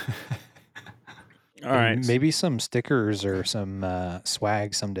 All right. Maybe some stickers or some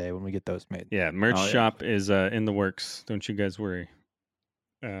swag someday when we get those made. Yeah, merch Oh, yeah. shop is in the works. Don't you guys worry.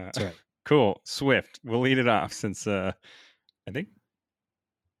 That's right. Cool. Swift, we'll lead it off since I think...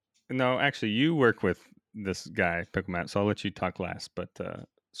 No, actually, you work with this guy, Pickle Matt, so I'll let you talk last. But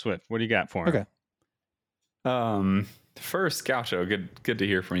Swift, what do you got for him? Okay. First, Gaucho, good to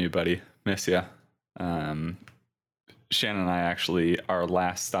hear from you, buddy. Miss ya. Shannon and I actually, our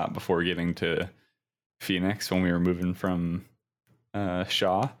last stop before getting to Phoenix when we were moving from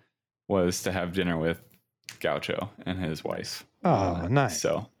Shaw was to have dinner with Gaucho and his wife. Oh, nice.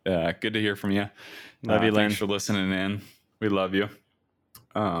 So good to hear from you. Love you, Len. Thanks for listening in. We love you.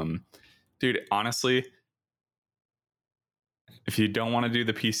 Dude, honestly, if you don't want to do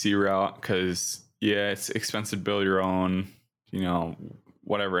the PC route, because yeah, it's expensive to build your own,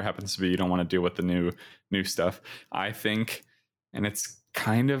 whatever it happens to be, you don't want to deal with the new stuff. I think, and it's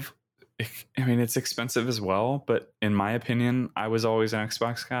kind of, it's expensive as well, but in my opinion, I was always an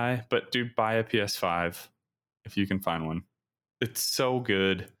Xbox guy. But dude, buy a PS5 if you can find one. It's so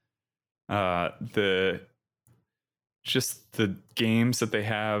good. The games that they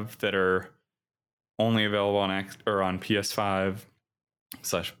have that are only available on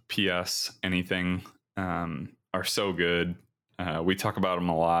PS5/PS anything are so good. We talk about them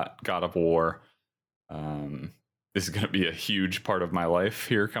a lot. God of War. This is going to be a huge part of my life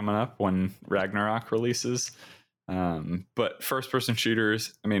here coming up when Ragnarok releases. But first-person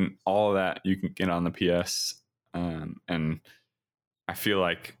shooters, all of that you can get on the PS. And I feel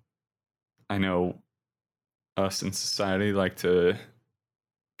like I know us in society like to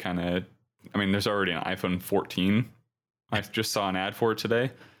kind of, there's already an iPhone 14. I just saw an ad for it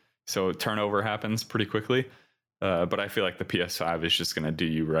today. So turnover happens pretty quickly. But I feel like the PS5 is just going to do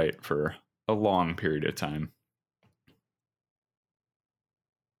you right for a long period of time.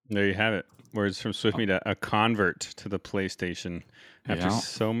 There you have it. Words from Swiftmeat, a convert to the PlayStation after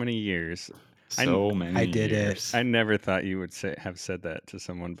so many years. So many I did it. years. I never thought you would have said that to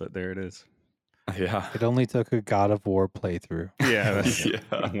someone, but there it is. Yeah. It only took a God of War playthrough. Yeah, that's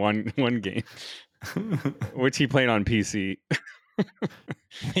Yeah. one game, which he played on PC.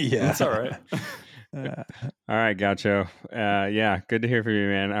 Yeah. That's all right. All right, Gaucho. Yeah, good to hear from you,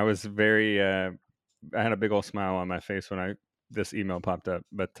 man. I was very, I had a big old smile on my face when this email popped up.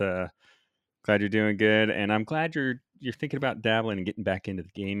 But glad you're doing good, and I'm glad you're thinking about dabbling and getting back into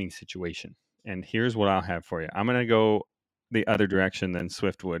the gaming situation. And here's what I'll have for you. I'm gonna go the other direction than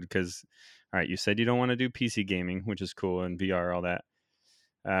Swift would, because, all right, you said you don't want to do PC gaming, which is cool, and VR, all that.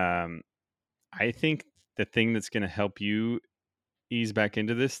 I think the thing that's gonna help you ease back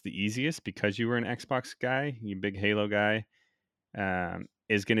into this the easiest, because you were an Xbox guy, you big Halo guy,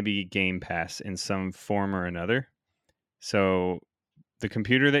 is going to be Game Pass in some form or another. So the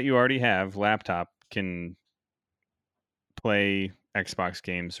computer that you already have, laptop, can play Xbox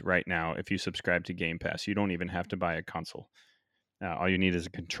games right now if you subscribe to Game Pass. You don't even have to buy a console. All you need is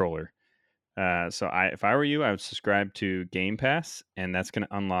a controller. So if I were you, I would subscribe to Game Pass, and that's going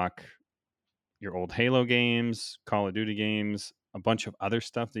to unlock your old Halo games, Call of Duty games, a bunch of other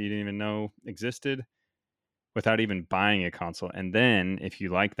stuff that you didn't even know existed, without even buying a console. And then if you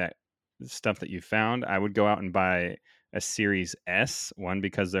like that stuff that you found, I would go out and buy a Series S, one,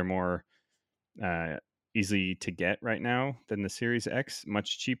 because they're more easy to get right now than the Series X,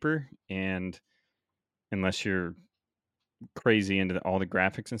 much cheaper. And unless you're crazy into all the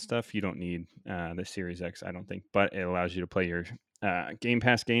graphics and stuff, you don't need the Series X, I don't think. But it allows you to play your Game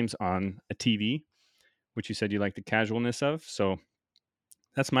Pass games on a TV, which you said you like the casualness of. So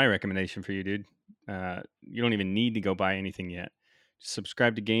that's my recommendation for you, dude. You don't even need to go buy anything yet. Just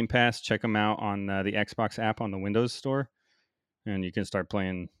subscribe to Game Pass. Check them out on the Xbox app on the Windows Store, and you can start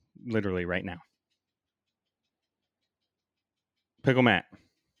playing literally right now. Pickle Matt,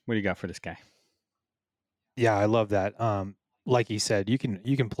 what do you got for this guy? Yeah, I love that. Like he said, you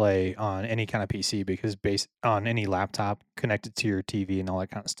can play on any kind of PC, because based on any laptop connected to your TV and all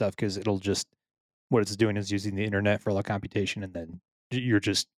that kind of stuff, because it'll just, what it's doing is using the internet for all the computation, and then you're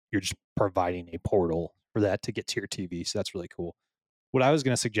just providing a portal for that to get to your TV. So that's really cool. What I was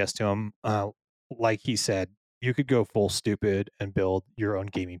going to suggest to him, like he said, you could go full stupid and build your own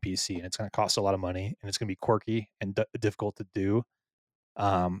gaming PC, and it's going to cost a lot of money, and it's going to be quirky and difficult to do.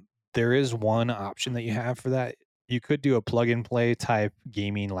 There is one option that you have for that. You could do a plug and play type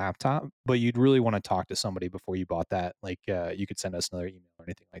gaming laptop, but you'd really want to talk to somebody before you bought that. Like, you could send us another email or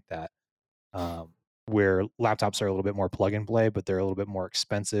anything like that. Where laptops are a little bit more plug and play, but they're a little bit more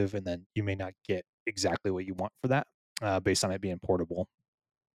expensive, and then you may not get exactly what you want for that, based on it being portable.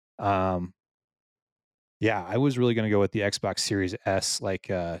 Yeah, I was really going to go with the Xbox Series S, like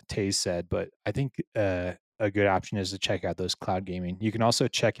Taze said, but I think a good option is to check out those cloud gaming. You can also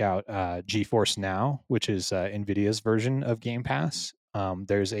check out GeForce Now, which is NVIDIA's version of Game Pass.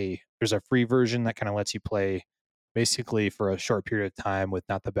 There's a free version that kind of lets you play basically for a short period of time with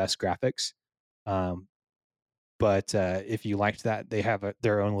not the best graphics. But if you liked that, they have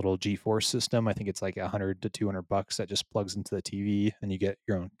their own little GeForce system. I think it's like $100 to $200 that just plugs into the TV, and you get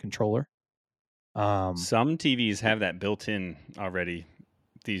your own controller. Some TVs have that built in already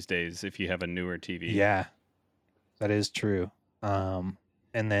these days if you have a newer TV. Yeah, that is true. And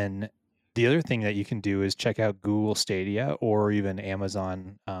then the other thing that you can do is check out Google Stadia, or even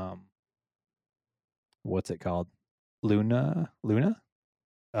Amazon. What's it called? Luna?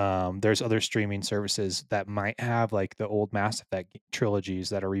 There's other streaming services that might have like the old Mass Effect trilogies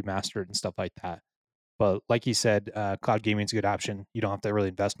that are remastered and stuff like that. But like you said, cloud gaming is a good option. You don't have to really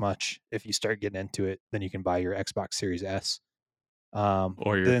invest much. If you start getting into it, then you can buy your Xbox Series S.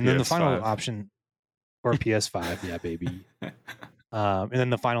 Or your then the final PS5. option, or PS5, yeah, baby. And then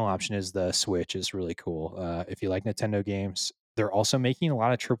the final option is the Switch. Is really cool. If you like Nintendo games, they're also making a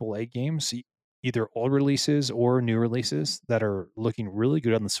lot of AAA games, either old releases or new releases, that are looking really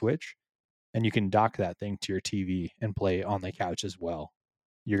good on the Switch. And you can dock that thing to your TV and play on the couch as well.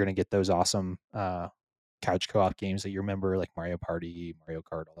 You're going to get those awesome couch co-op games that you remember, like Mario Party, Mario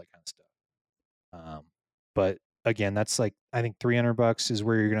Kart, all that kind of stuff. But again, that's like, I think $300 is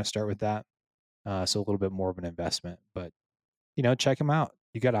where you're going to start with that. So a little bit more of an investment, but check them out.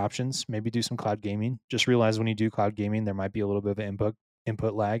 You got options. Maybe do some cloud gaming. Just realize when you do cloud gaming, there might be a little bit of an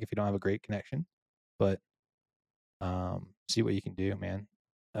input lag if you don't have a great connection. But see what you can do, man.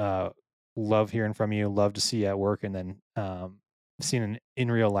 Love hearing from you. Love to see you at work, and then seeing an in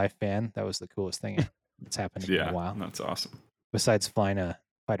real life fan. That was the coolest thing that's happened in a while. That's awesome. Besides flying a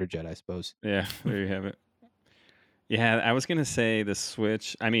fighter jet, I suppose. Yeah, there you have it. Yeah, I was gonna say the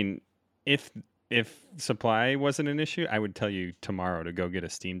Switch. I mean, if if supply wasn't an issue, I would tell you tomorrow to go get a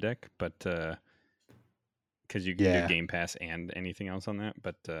Steam Deck, but because you can do Game Pass and anything else on that,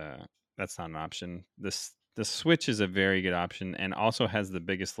 but that's not an option. The Switch is a very good option and also has the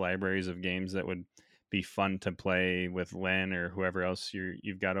biggest libraries of games that would be fun to play with Len or whoever else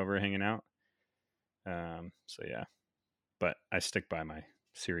you've got over hanging out. So yeah, but I stick by my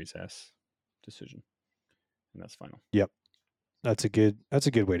Series S decision, and that's final. Yep. That's a good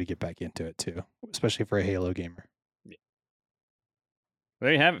way to get back into it too, especially for a Halo gamer. Yeah.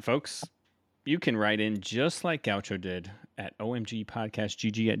 There you have it, folks. You can write in just like Gaucho did at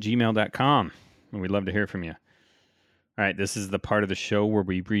omgpodcastgg@gmail.com, and we'd love to hear from you. All right, this is the part of the show where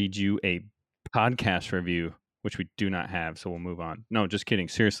we read you a podcast review, which we do not have, so we'll move on. No, just kidding.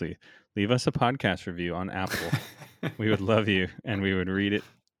 Seriously, leave us a podcast review on Apple. We would love you, and we would read it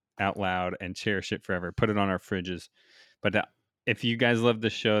out loud and cherish it forever. Put it on our fridges. But if you guys love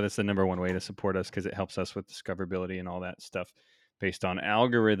this show, that's the number one way to support us because it helps us with discoverability and all that stuff based on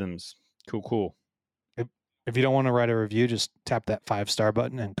algorithms. Cool. If you don't want to write a review, just tap that 5-star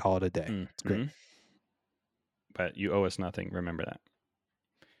button and call it a day. It's great. But you owe us nothing. Remember that.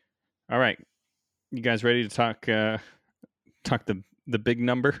 All right. You guys ready to talk the big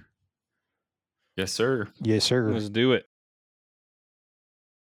number? Yes, sir. Yes, sir. Let's do it.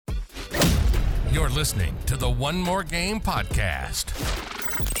 You're listening to the One More Game podcast.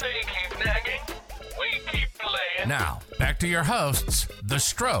 They keep nagging, we keep playing. Now, back to your hosts, The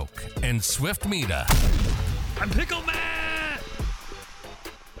Stroke and Swift Mita. I'm Pickle Man!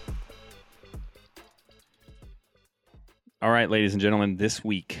 All right, ladies and gentlemen, this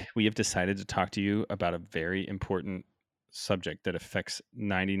week we have decided to talk to you about a very important subject that affects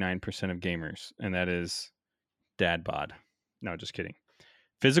 99% of gamers, and that is dad bod. No, just kidding.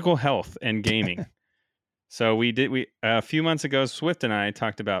 Physical health and gaming. So we a few months ago, Swift and I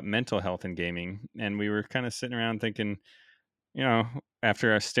talked about mental health and gaming, and we were kind of sitting around thinking, you know,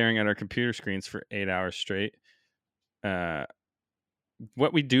 after staring at our computer screens for 8 hours straight,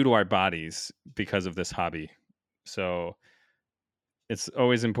 what we do to our bodies because of this hobby. So it's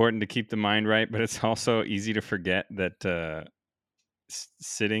always important to keep the mind right, but it's also easy to forget that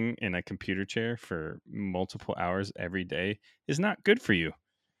sitting in a computer chair for multiple hours every day is not good for you.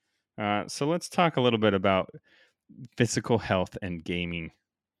 So let's talk a little bit about physical health and gaming.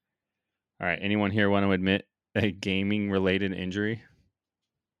 All right. Anyone here want to admit a gaming-related injury?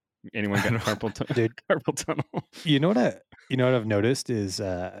 Anyone got carpal tunnel? You know what I've noticed is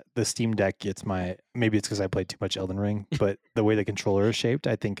the Steam Deck gets maybe it's because I played too much Elden Ring, but the way the controller is shaped,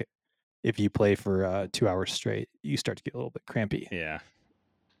 I think if you play for 2 hours straight, you start to get a little bit crampy. Yeah.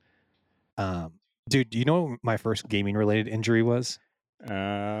 Dude, do you know what my first gaming-related injury was?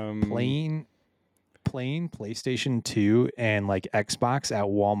 Playing PlayStation 2 and like Xbox at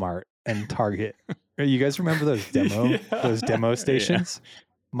Walmart and Target. You guys remember those demo stations? Yeah.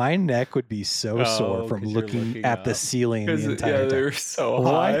 My neck would be so sore from looking at the ceiling the entire time. They were so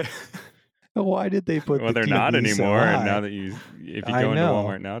high. Why did they put? Well, they're not anymore. And now that if you go into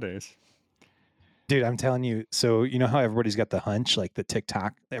Walmart nowadays, dude, I'm telling you. So you know how everybody's got the hunch, like the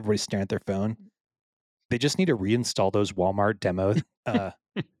TikTok, everybody's staring at their phone. They just need to reinstall those Walmart demo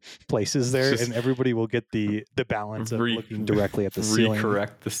places there, and everybody will get the balance of looking directly at the ceiling.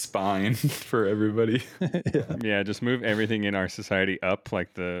 Recorrect the spine for everybody. Yeah, just move everything in our society up. Like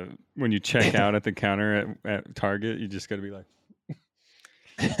when you check out at the counter at Target, you just got to be like.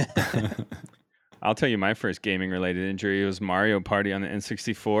 I'll tell you my first gaming-related injury was Mario Party on the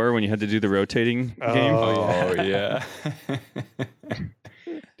N64 when you had to do the rotating game. Oh, yeah.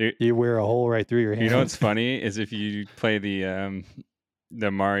 Dude, you wear a hole right through your hand. You know what's funny is if you play the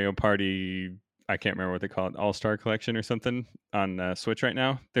Mario Party, I can't remember what they call it, All-Star Collection or something on Switch right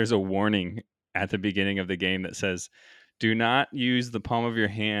now, there's a warning at the beginning of the game that says, do not use the palm of your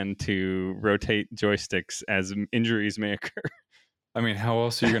hand to rotate joysticks as injuries may occur. I mean, how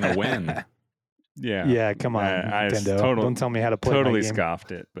else are you going to win? Yeah, come on, Nintendo. Don't tell me how to play totally my game.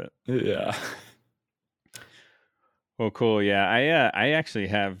 Scoffed it, but yeah. Well, cool. Yeah, I actually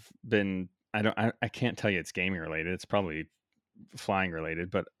have been. I can't tell you it's gaming related. It's probably flying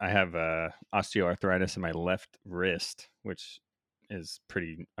related, but I have osteoarthritis in my left wrist, which is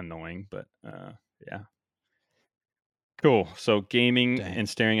pretty annoying. But yeah, cool. So gaming and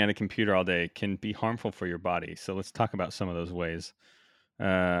staring at a computer all day can be harmful for your body. So let's talk about some of those ways.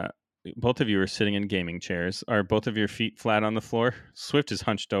 Both of you are sitting in gaming chairs. Are both of your feet flat on the floor? Swift is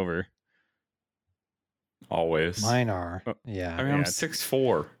hunched over. Always. Mine are. Yeah. I mean, I'm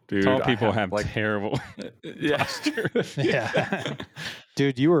 6'4", dude. Tall people have terrible posture. Yeah.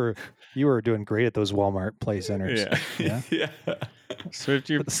 Dude, you were You were doing great at those Walmart play centers. Yeah. Yeah. Yeah. Swift,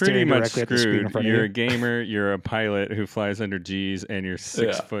 you're pretty Staring much directly at the screen in screwed. front of You're you. a gamer. You're a pilot who flies under G's, and you're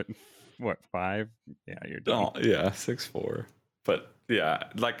 6 Yeah. foot. What, 5? Yeah, you're done. Oh, yeah, 6'4". But yeah,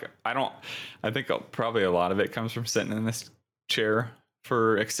 like I think probably a lot of it comes from sitting in this chair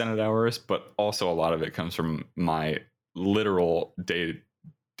for extended hours, but also a lot of it comes from my literal day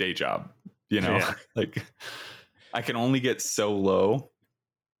job. You know, Yeah. like I can only get so low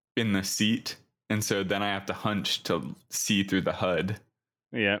in the seat, and so then I have to hunch to see through the HUD.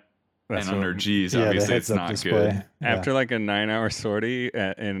 Yeah. That's And what- under G's, Yeah, the obviously it's heads-up not display. good. Yeah. After like a 9-hour sortie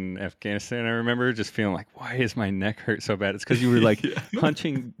in Afghanistan, I remember just feeling like, why is my neck hurt so bad? It's because you were like Yeah.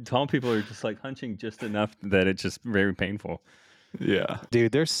 hunching. Tall people are just like hunching just enough that it's just very painful. Yeah.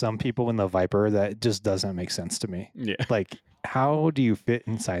 Dude, there's some people in the Viper that just doesn't make sense to me. Yeah. Like, how do you fit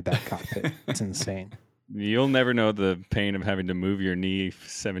inside that cockpit? It's insane. You'll never know the pain of having to move your knee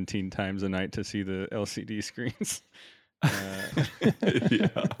 17 times a night to see the LCD screens. Yeah.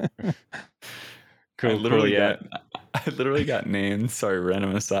 Cool. I literally yeah. got named. Sorry,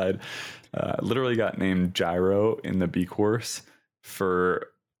 random aside. Literally got named Gyro in the B course for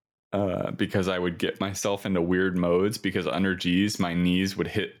because I would get myself into weird modes because under G's my knees would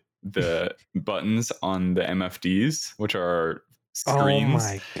hit the buttons on the MFDs, which are screens. Oh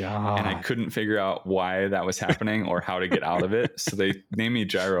my god! And I couldn't figure out why that was happening or how to get out of it. So they named me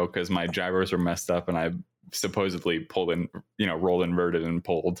Gyro because my gyros were messed up and I supposedly rolled inverted and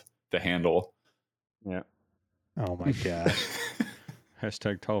pulled the handle. Yeah. Oh my gosh!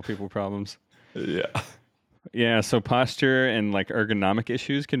 Hashtag tall people problems. Yeah. Yeah, so posture and like ergonomic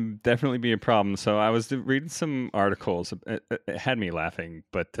issues can definitely be a problem. So I was reading some articles. It had me laughing,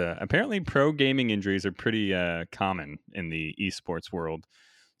 but apparently pro gaming injuries are pretty common in the esports world.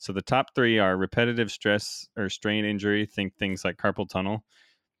 So the top 3 are repetitive stress or strain injury, think things like carpal tunnel,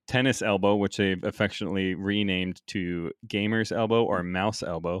 tennis elbow, which they've affectionately renamed to gamer's elbow or mouse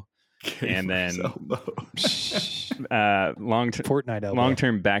elbow, and then Fortnite elbow.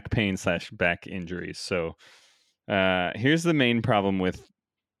 long-term back pain / back injuries. So here's the main problem with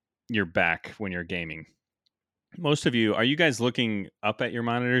your back when you're gaming. Most of you, are you guys looking up at your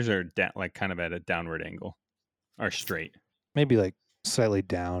monitors or like kind of at a downward angle or straight? Maybe like slightly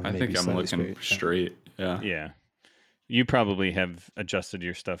down. I maybe think I'm slightly looking straight. Yeah. Yeah. You probably have adjusted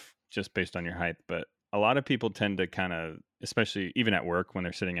your stuff just based on your height, but a lot of people tend to kind of, especially even at work when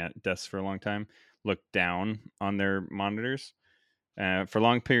they're sitting at desks for a long time, look down on their monitors. For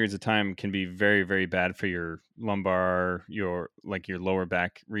long periods of time can be very, very bad for your lumbar, your lower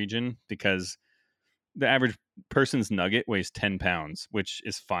back region, because the average person's nugget weighs 10 pounds, which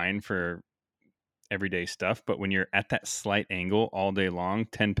is fine for everyday stuff. But when you're at that slight angle all day long,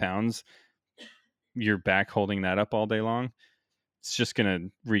 10 pounds, your back holding that up all day long, it's just going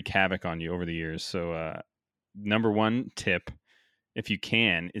to wreak havoc on you over the years. So number 1 tip, if you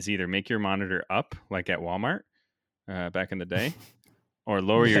can, is either make your monitor up like at Walmart back in the day, or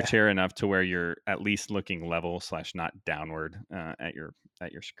lower your chair enough to where you're at least looking level / not downward at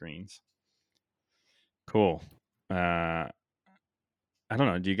your screens. Cool. I don't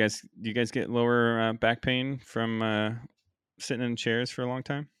know. Do you guys get lower back pain from sitting in chairs for a long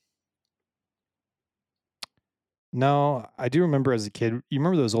time? No, I do remember as a kid. You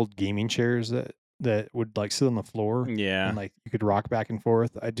remember those old gaming chairs that would like sit on the floor? Yeah. And like you could rock back and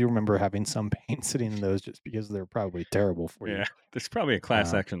forth. I do remember having some pain sitting in those just because they're probably terrible for you. Yeah. There's probably a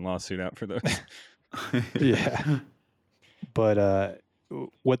class action lawsuit out for those. Yeah. But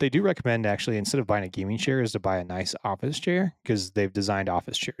what they do recommend actually, instead of buying a gaming chair, is to buy a nice office chair because they've designed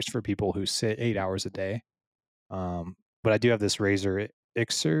office chairs for people who sit 8 hours a day. But I do have this Razer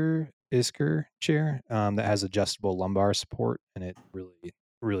Isker chair that has adjustable lumbar support, and it really,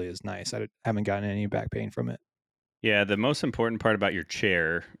 really is nice. I haven't gotten any back pain from it. Yeah, the most important part about your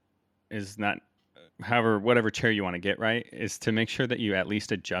chair is not, whatever chair you want to get, right, is to make sure that you at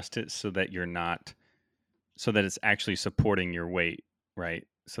least adjust it so that it's actually supporting your weight, right?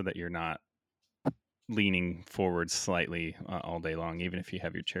 So that you're not leaning forward slightly all day long, even if you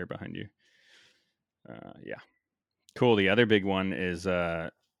have your chair behind you. Yeah. Cool. The other big one is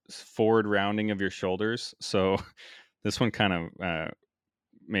forward rounding of your shoulders. So this one kind of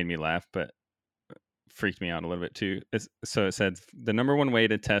made me laugh, but freaked me out a little bit too. So it said the number 1 way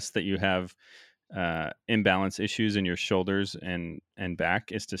to test that you have imbalance issues in your shoulders and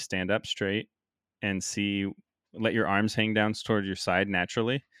back is to stand up straight and let your arms hang down toward your side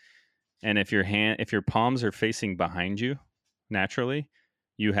naturally. And if your palms are facing behind you naturally,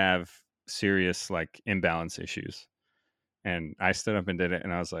 you have serious like imbalance issues. And I stood up and did it,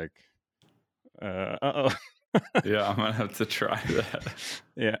 and I was like, uh-oh. Yeah, I'm gonna have to try that.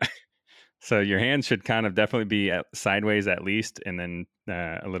 Yeah. So your hand should kind of definitely be sideways at least, and then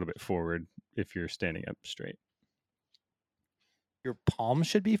a little bit forward if you're standing up straight. Your palm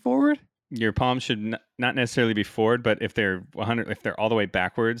should be forward. Your palms should not necessarily be forward, but if they're all the way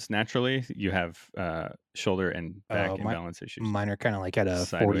backwards naturally, you have shoulder and back imbalance issues. Mine are kind of like at a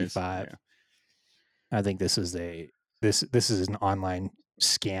Sideways, 45. yeah. I think this is this is an online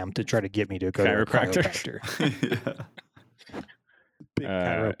scam to try to get me to go to a chiropractor. Yeah. Big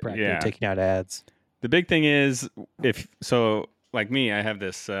chiropractor yeah. taking out ads. The big thing is, like me, I have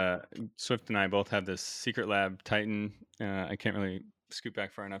this, Swift and I both have this Secret Lab Titan. I can't really scoot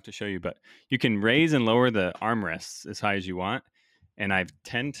back far enough to show you, but you can raise and lower the armrests as high as you want. And I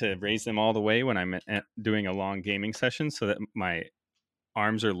tend to raise them all the way when I'm doing a long gaming session so that my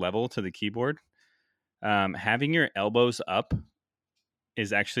arms are level to the keyboard. Having your elbows up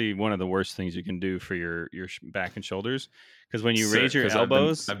is actually one of the worst things you can do for your back and shoulders, because when you raise your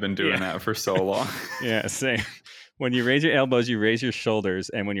elbows, I've been doing that for so long. Yeah, same. When you raise your elbows, you raise your shoulders,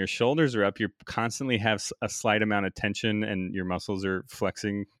 and when your shoulders are up, you constantly have a slight amount of tension, and your muscles are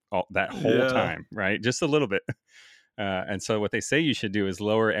flexing that whole time, right? Just a little bit. And so what they say you should do is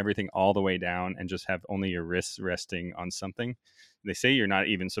lower everything all the way down and just have only your wrists resting on something. They say you're not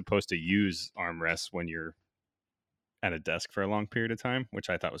even supposed to use armrests when you're at a desk for a long period of time, which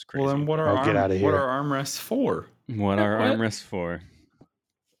I thought was crazy. Well, then what are armrests for? What are armrests for?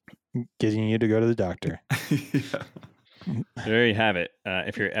 Getting you to go to the doctor. Yeah. There you have it.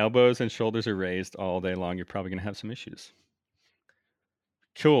 If your elbows and shoulders are raised all day long, you're probably going to have some issues.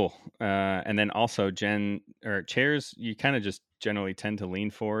 Cool. And then also chairs, you kind of just generally tend to lean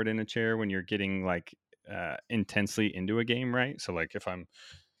forward in a chair when you're getting like intensely into a game, right? So like if I'm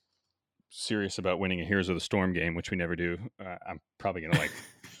serious about winning a Heroes of the Storm game, which we never do, I'm probably going to like,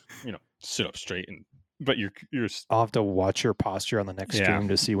 sit up straight but you're I'll have to watch your posture on the next stream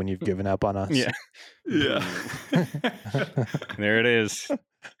to see when you've given up on us. Yeah. Yeah. There it is.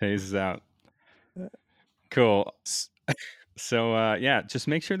 Phases out. Cool. So just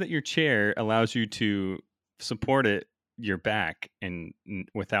make sure that your chair allows you to support your back and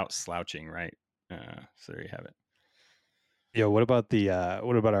without slouching, right? So there you have it. Yeah, what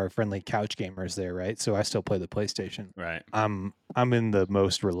about our friendly couch gamers there, right? So I still play the PlayStation. Right. I'm in the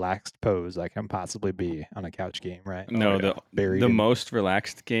most relaxed pose I can possibly be on a couch game, right? No, the most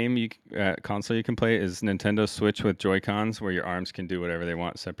relaxed game console you can play is Nintendo Switch with Joy-Cons, where your arms can do whatever they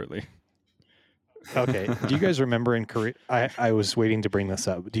want separately. Okay. Do you guys remember in Korea? I was waiting to bring this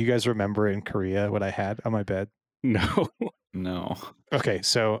up. Do you guys remember in Korea what I had on my bed? No. No. Okay,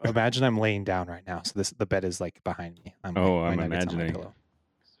 so imagine I'm laying down right now. So the bed is like behind me. I'm my imagining. pillow.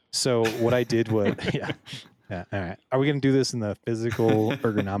 So what I did was, yeah. All right. Are we gonna do this in the physical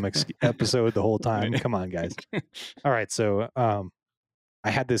ergonomics episode the whole time? Come on, guys. All right. So I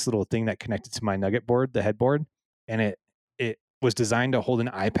had this little thing that connected to my nugget board, the headboard, and it was designed to hold an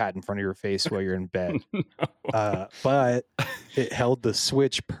iPad in front of your face while you're in bed. But it held the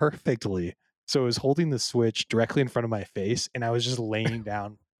Switch perfectly. So I was holding the Switch directly in front of my face, and I was just laying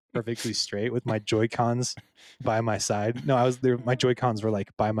down perfectly straight with my Joy-Cons by my side. No, I was there. My Joy-Cons were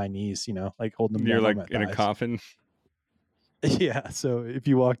like by my knees, like holding them. You're down like on my in thighs. a coffin. Yeah. So if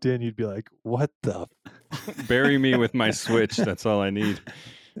you walked in, you'd be like, "What the?" Bury me with my Switch. That's all I need.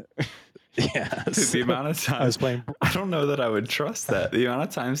 Yeah. Dude, the amount of times I was playing. I don't know that I would trust that. The amount of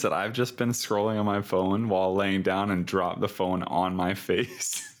times that I've just been scrolling on my phone while laying down and dropped the phone on my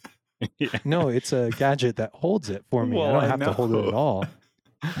face. Yeah. No, it's a gadget that holds it for me. Well, I don't have to hold it at all.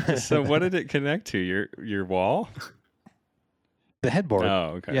 So what did it connect to? Your wall? The headboard.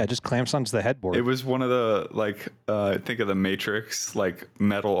 Oh, okay. Yeah, it just clamps onto the headboard. It was one of the think of the Matrix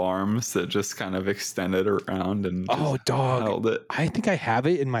metal arms that just kind of extended around and just dog. held it. I think I have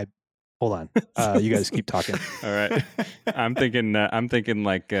it in my. Hold on. You guys keep talking. All right. I'm thinking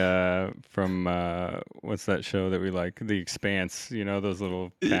like from what's that show that we like? The Expanse. Those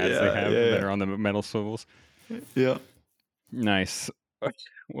little pads they have that are on the metal swivels. Yeah. Nice.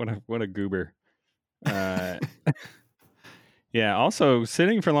 What a goober. Yeah. Also,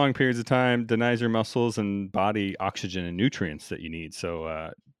 sitting for long periods of time denies your muscles and body oxygen and nutrients that you need. So,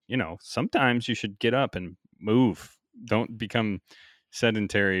 sometimes you should get up and move. Don't become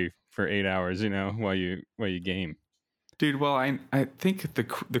sedentary for 8 hours, while you game. Dude, well, I think the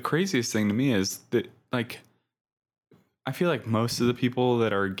craziest thing to me is that I feel like most of the people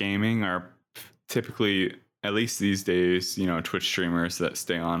that are gaming are typically, at least these days, Twitch streamers that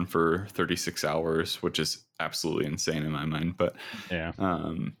stay on for 36 hours, which is absolutely insane in my mind. But yeah,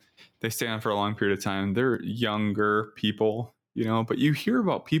 they stay on for a long period of time. They're younger people, but you hear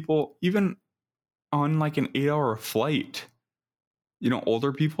about people even on like an 8-hour flight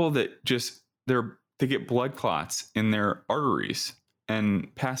older people that just they get blood clots in their arteries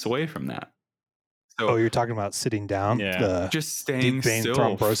and pass away from that. So Oh, you're talking about sitting down? Yeah. The just staying deep vein still,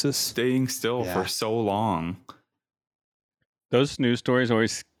 thrombosis? staying still Yeah. for so long. Those news stories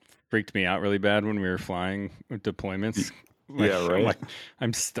always freaked me out really bad when we were flying with deployments. Yeah, right.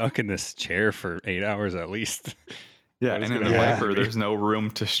 I'm stuck in this chair for 8 hours at least. Yeah, What is and in gonna the happen Viper, to me? there's no room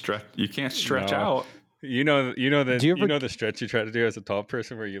to stretch. You can't stretch No. out. You know Do you ever- the stretch you try to do as a tall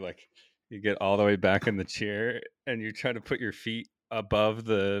person where you get all the way back in the chair and you try to put your feet above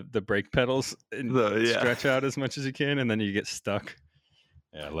the brake pedals and stretch out as much as you can, and then you get stuck.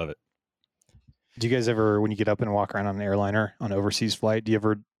 Yeah, I love it. Do you guys ever, when you get up and walk around on an airliner on overseas flight, do you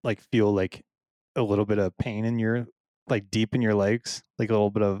ever feel like a little bit of pain in your deep in your legs, like a little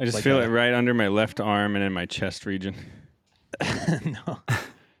bit of? I just feel it right under my left arm and in my chest region. No,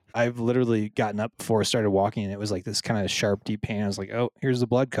 I've literally gotten up before I started walking, and it was like this kind of sharp, deep pain. I was like, "Oh, here's the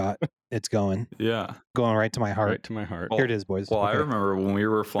blood clot. It's going Yeah. right to my heart. Right to my heart. Here it is, boys." Well, I Okay. remember when we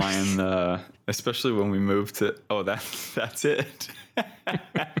were flying, especially when we moved to. Oh, that's it.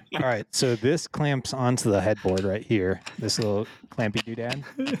 All right, so this clamps onto the headboard right here. This little clampy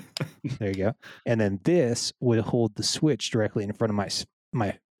doodad. There you go. And then this would hold the switch directly in front of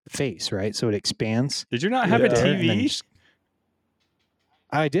my face, right? So it expands. Did you not have a there, and then TV? just-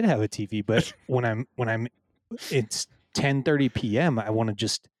 I did have a TV, but when I'm it's 10:30 p.m. I want to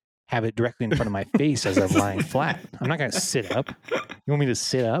just have it directly in front of my face as I'm lying flat. I'm not going to sit up. You want me to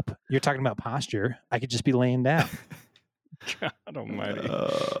sit up? You're talking about posture. I could just be laying down. God almighty.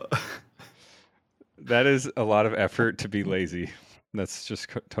 Uh, That is a lot of effort to be lazy. That's just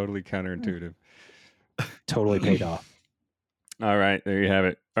totally counterintuitive. Totally paid off. All right, there you have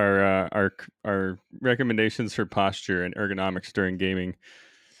it. Our recommendations for posture and ergonomics during gaming.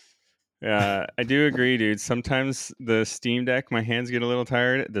 I do agree, dude. Sometimes the Steam Deck, my hands get a little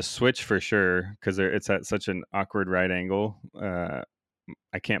tired. The Switch for sure, because it's at such an awkward right angle.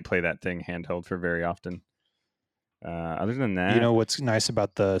 I can't play that thing handheld for very often. Other than that, You know what's nice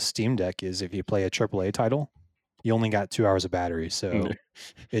about the Steam Deck is if you play a AAA title, you only got 2 hours of battery. So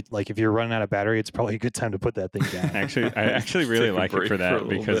if you're running out of battery, it's probably a good time to put that thing down. I actually really Take a like it break for for a that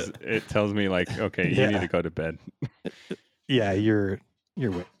little because bit. it tells me okay, you Yeah. need to go to bed. Yeah, you're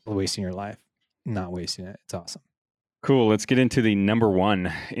wasting your life, not wasting it. It's awesome. Cool. Let's get into the number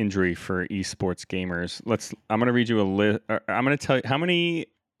one injury for esports gamers. I'm going to read you a list. I'm going to tell you how many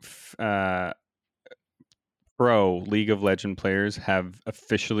pro League of Legends players have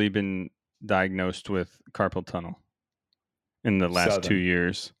officially been diagnosed with carpal tunnel in the last 2 7.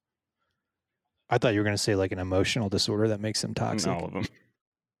 years. I thought you were going to say like an emotional disorder that makes them toxic. All of them.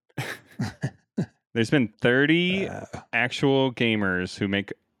 There's been 30 actual gamers who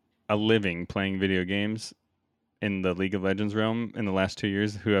make a living playing video games in the League of Legends realm in the last 2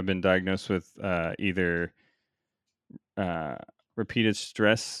 years who have been diagnosed with either repeated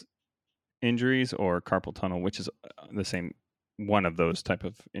stress injuries or carpal tunnel, which is the same one of those type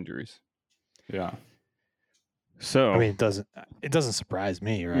of injuries. yeah. So I mean, it doesn't surprise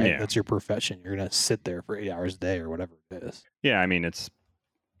me, right? Yeah. That's your profession. You're going to sit there for 8 hours a day or whatever it is. yeah, I mean it's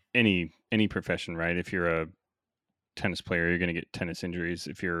any profession, right? If you're a tennis player, you're going to get tennis injuries.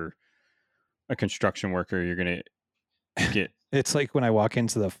 If you're a construction worker, you're going to get It's like when I walk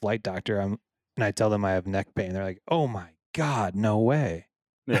into the flight doctor, and I tell them I have neck pain. They're like, "Oh my God, no way."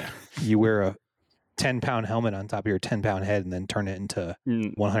 yeah. You wear a 10-pound helmet on top of your 10-pound head and then turn it into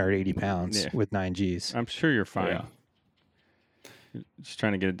 180 pounds Yeah. with 9 Gs. I'm sure you're fine. Yeah. Just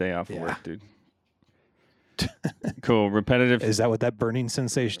trying to get a day off of Yeah. work, dude. Cool. Repetitive. Is that what that burning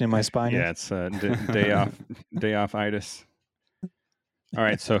sensation in my spine Yeah, is? it's day off itis. All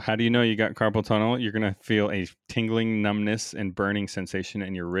right. So how do you know you got carpal tunnel? You're going to feel a tingling numbness and burning sensation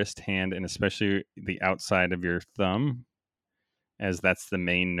in your wrist, hand, and especially the outside of your thumb, as that's the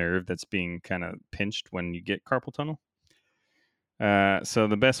main nerve that's being kind of pinched when you get carpal tunnel. So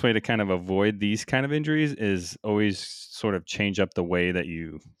the best way to kind of avoid these kind of injuries is always sort of change up the way that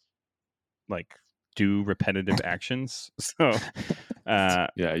you do repetitive actions. So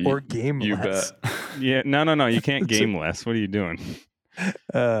Yeah. Or game You less. bet. yeah, no, you can't game less. What are you doing?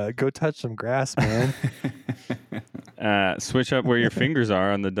 Go touch some grass, man. Switch up where your fingers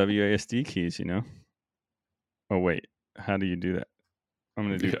are on the WASD keys, Oh, wait. How do you do that? I'm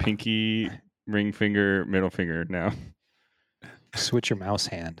going to do Yeah. pinky, ring finger, middle finger now. Switch your mouse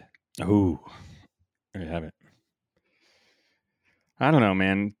hand. Ooh. There you have it. I don't know,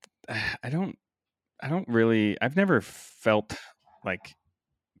 man. I've never felt like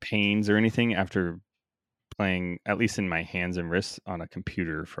pains or anything after playing, at least in my hands and wrists, on a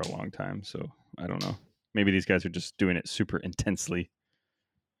computer for a long time. So I don't know. maybe these guys are just doing it super intensely.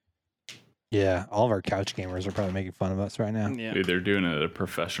 Yeah, all of our couch gamers are probably making fun of us right now. Yeah, Dude, they're doing it at a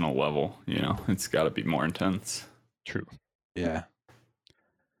professional level. It's got to be more intense. true. Yeah.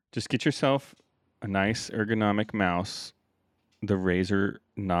 Just get yourself a nice ergonomic mouse, the Razer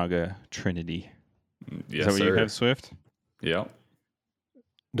Naga Trinity. Yes, Is that what you sir. have, Swift? Yep.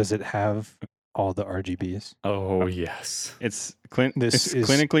 Does it have all the RGBs? Oh, yes. It's This is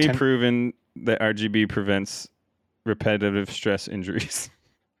clinically 10 proven that RGB prevents repetitive stress injuries.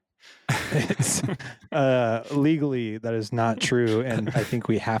 It's legally that is not true, and I think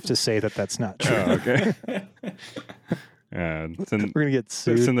we have to say that that's not true. Oh, okay. It's in, We're gonna get it's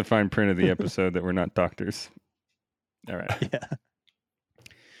sued. in the fine print of the episode that we're not doctors. All right. Yeah.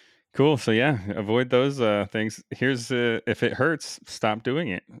 Cool. So yeah, avoid those things. Here's if it hurts, stop doing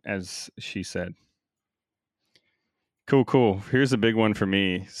it, as she said. Cool. Here's a big one for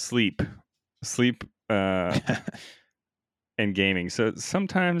me: sleep, and gaming. So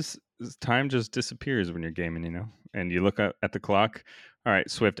sometimes time just disappears when you're gaming, and you look up at the clock. All right,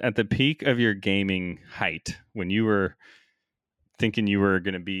 Swift, at the peak of your gaming height, when you were thinking you were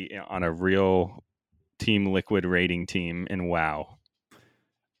going to be on a real Team Liquid rating team in WoW,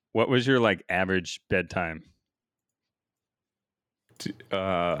 what was your average bedtime?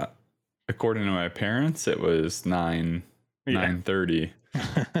 According to my parents, it was 9:30.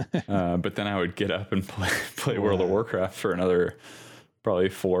 But then I would get up and play World of Warcraft for another probably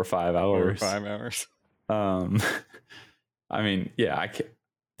 4 or 5 hours. 4 or 5 hours. I mean, yeah,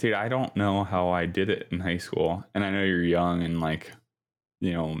 dude, I don't know how I did it in high school. And I know you're young and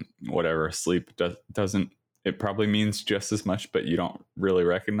whatever, sleep doesn't, it probably means just as much, but you don't really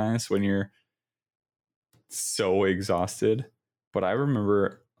recognize when you're so exhausted. But I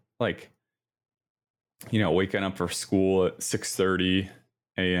remember waking up for school at 6:30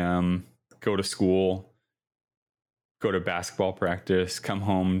 a.m., go to school, go to basketball practice, come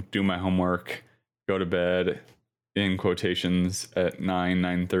home, do my homework, go to bed, in quotations, at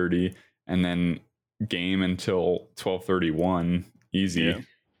 9:30, and then game until 12:31, easy. Yeah.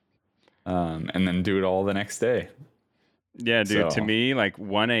 And then do it all the next day. Yeah, dude. To So- me,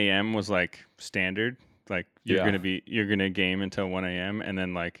 1 a.m. was standard. You're Yeah. gonna game until 1 a.m. and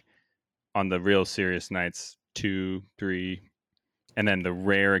then on the real serious nights 2, 3, and then the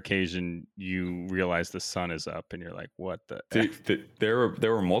rare occasion you realize the sun is up and you're like, what the? There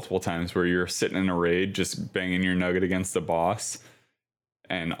were multiple times where you're sitting in a raid just banging your nugget against the boss,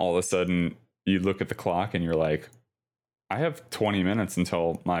 and all of a sudden you look at the clock and you're like, I have 20 minutes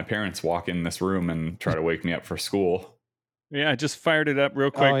until my parents walk in this room and try to wake me up for school. Yeah, I just fired it up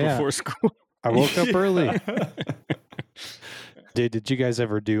real quick yeah. before school. I woke up early. Did you guys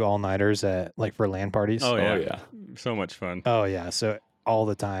ever do all-nighters at for LAN parties? Oh yeah. Oh yeah. So much fun. Oh yeah. So all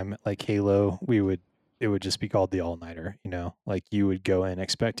the time, Halo, it would just be called the all-nighter, you would go in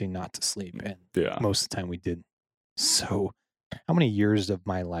expecting not to sleep, and Yeah. most of the time we didn't. So how many years of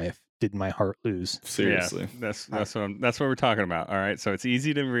my life did my heart lose? Seriously. Yeah, that's what we're talking about. All right. So it's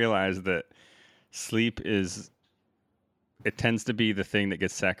easy to realize that sleep it tends to be the thing that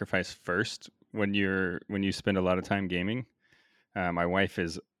gets sacrificed first when you spend a lot of time gaming. My wife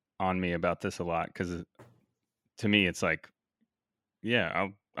is on me about this a lot because to me it's I'll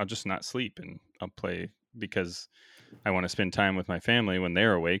just not sleep and I'll play because I want to spend time with my family when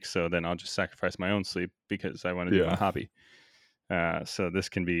they're awake. So then I'll just sacrifice my own sleep because I want to do my Yeah. hobby. So this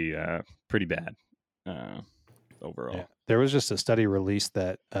can be pretty bad overall. Yeah. There was just a study released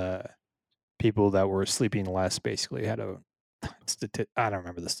that people that were sleeping less basically had I don't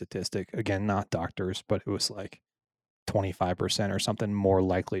remember the statistic. Again, not doctors, but it was 25% or something more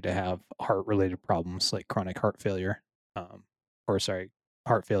likely to have heart-related problems like chronic heart failure,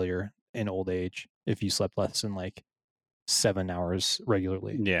 heart failure in old age if you slept less than 7 hours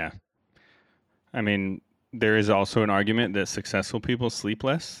regularly. Yeah. I mean, there is also an argument that successful people sleep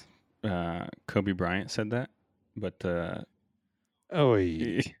less. Kobe Bryant said that, but Oh,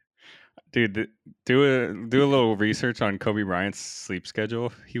 yeah. dude, do a little research on Kobe Bryant's sleep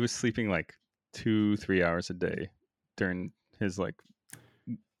schedule. He was sleeping 2-3 hours a day during his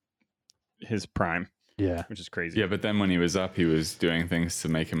his prime, Yeah. which is crazy. Yeah, but then when he was up, he was doing things to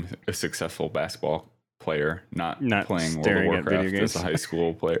make him a successful basketball player, not playing World of staring at video Warcraft as a games. high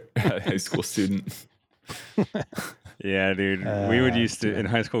school player, high school student. Yeah, dude. We would used to yeah. in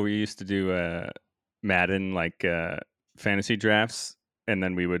high school. We used to do Madden fantasy drafts, and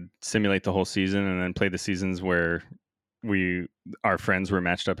then we would simulate the whole season, and then play the seasons where our friends were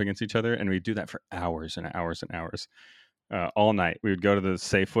matched up against each other, and we'd do that for hours and hours and hours, all night. We would go to the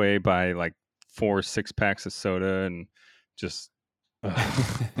Safeway, buy 4 6-packs of soda, and just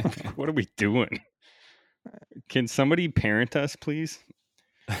what are we doing? Can somebody parent us, please?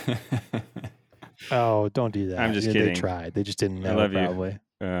 Oh, don't do that. I'm just They kidding. tried. They just didn't I know. love you. Probably.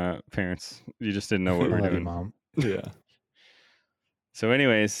 Parents, you just didn't know what I we're love you, doing. Mom. Yeah. So,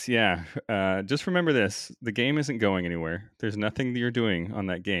 anyways, yeah. Just remember this: the game isn't going anywhere. There's nothing that you're doing on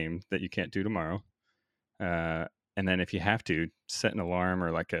that game that you can't do tomorrow. And then, if you have to, set an alarm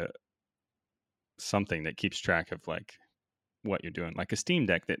or like something that keeps track of like what you're doing, like a Steam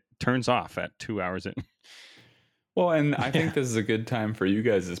Deck that turns off at 2 hours in. Well, and I think this is a good time for you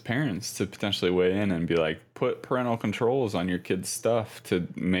guys as parents to potentially weigh in and be like, put parental controls on your kids' stuff to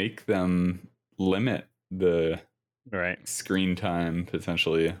make them limit the Right. screen time,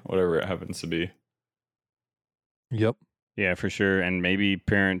 potentially, whatever it happens to be. Yep. Yeah, for sure. And maybe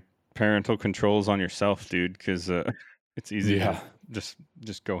parental controls on yourself, dude, because it's easy Yeah. to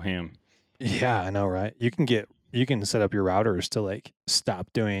just go ham. Yeah, I know, right? You can set up your routers to like stop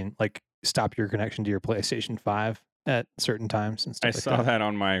your connection to your PlayStation 5 at certain times and stuff I like saw that. that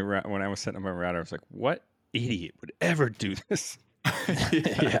on my when I was setting up my router. I was like, what idiot would ever do this?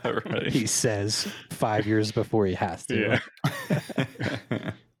 Yeah, right. He says 5 years before he has to.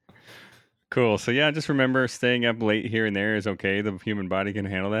 Yeah. Cool. So yeah, just remember staying up late here and there is okay. The human body can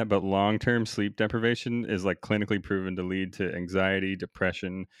handle that, but long-term sleep deprivation is like clinically proven to lead to anxiety,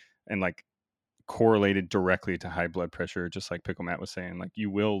 depression, and like correlated directly to high blood pressure, just like Pickle Matt was saying. Like you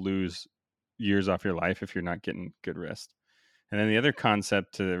will lose years off your life if you're not getting good rest. And then the other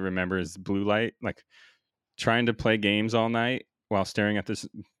concept to remember is blue light, like trying to play games all night while staring at this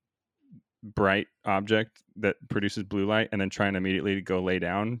bright object that produces blue light and then trying to immediately go lay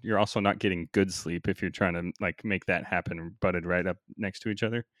down. You're also not getting good sleep if you're trying to like make that happen butted right up next to each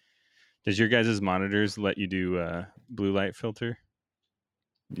other. Does your guys' monitors let you do blue light filter?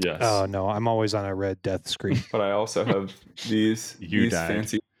 Yes. Oh no, I'm always on a red death screen. But I also have these You died.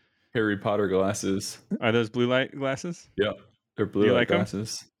 fancy Harry Potter glasses. Are those blue light glasses? Yep. They're you blue light like 'em?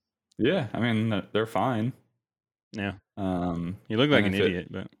 glasses. Yeah. I mean, they're fine. Yeah. You You look like an And if it- idiot,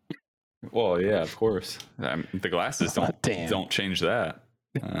 but Well, yeah, of course. The glasses Damn. don't change that.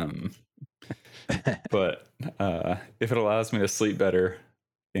 But if it allows me to sleep better,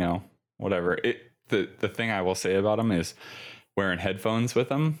 whatever. The thing I will say about them is wearing headphones with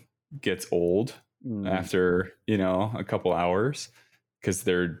them gets old after a couple hours because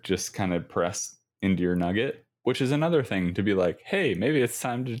they're just kind of pressed into your nugget, which is another thing to be like, hey, maybe it's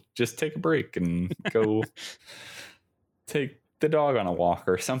time to just take a break and go take the dog on a walk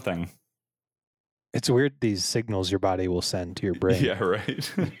or something. It's weird these signals your body will send to your brain. Yeah,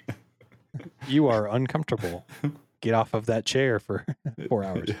 right. You are uncomfortable. Get off of that chair for 4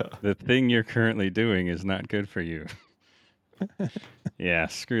 hours. Yeah. the thing you're currently doing is not good for you. Yeah,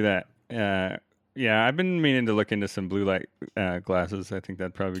 screw that. Yeah, I've been meaning to look into some blue light glasses. I think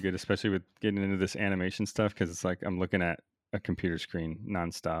that'd probably be good, especially with getting into this animation stuff, because it's like I'm looking at a computer screen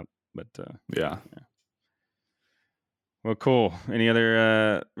nonstop. But Yeah. well, cool. Any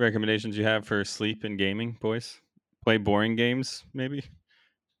other recommendations you have for sleep and gaming, boys? Play boring games, maybe?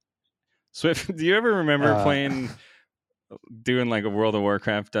 Swift, do you ever remember doing like a World of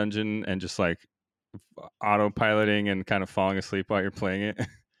Warcraft dungeon and just like autopiloting and kind of falling asleep while you're playing it?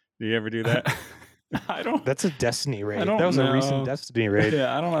 Do you ever do that? I don't. That's a Destiny raid. don't That was a know. recent Destiny raid.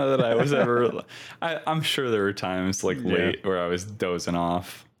 Yeah, I don't know that I was ever. I'm sure there were times like Yeah. late where I was dozing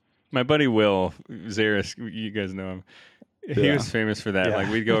off. My buddy Will Zaris, you guys know him. He Yeah. was famous for that. Yeah. Like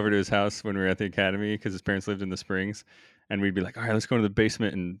we'd go over to his house when we were at the academy because his parents lived in the Springs, and we'd be like, "All right, let's go to the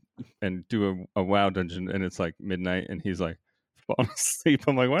basement and do a WoW dungeon." And it's like midnight, and he's like falling asleep.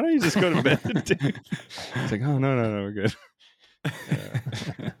 I'm like, "Why don't you just go to bed?" Dude? He's like, "Oh no, we're good."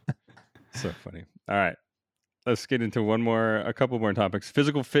 So funny. All right, let's get into a couple more topics.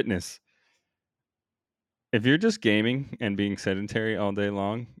 Physical fitness. If you're just gaming and being sedentary all day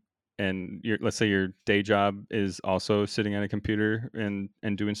long, and let's say your day job is also sitting at a computer and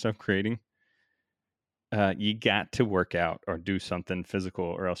doing stuff, creating, you got to work out or do something physical,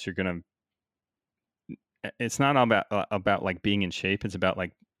 or else you're gonna. It's not all about like being in shape. It's about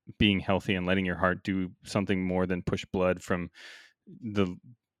like being healthy and letting your heart do something more than push blood from the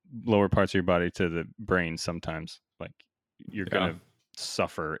lower parts of your body to the brain. Sometimes, like you're gonna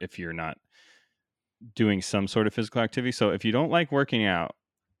suffer if you're not doing some sort of physical activity. So if you don't like working out,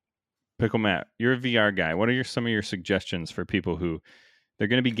 Pickle Matt, you're a VR guy. What are some of your suggestions for people who they're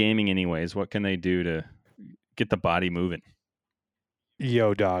going to be gaming anyways? What can they do to get the body moving?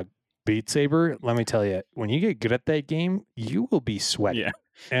 Yo, dog. Beat Saber, let me tell you, when you get good at that game, you will be sweating. Yeah.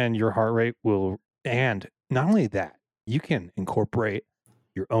 And your heart rate will. And not only that, you can incorporate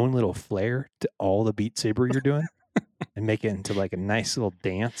your own little flair to all the Beat Saber you're doing and make it into like a nice little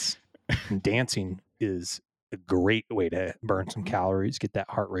dance. And dancing is a great way to burn some calories, get that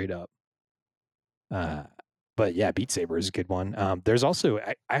heart rate up. But yeah, Beat Saber is a good one. There's also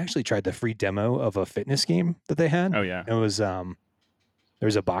I actually tried the free demo of a fitness game that they had. Oh yeah. It was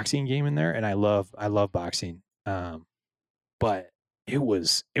there's a boxing game in there, and I love boxing. But it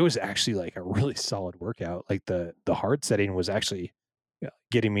was actually like a really solid workout. Like the hard setting was actually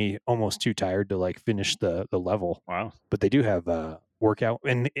getting me almost too tired to like finish the level. Wow. But they do have workout,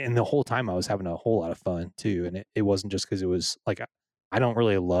 and the whole time I was having a whole lot of fun too. And it wasn't just because it was like I don't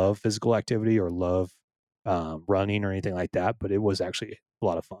really love physical activity or love running or anything like that, but it was actually a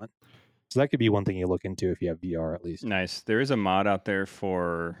lot of fun. So that could be one thing you look into if you have VR at least. Nice. There is a mod out there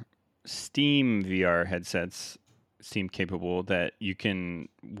for Steam VR headsets, Steam capable, that you can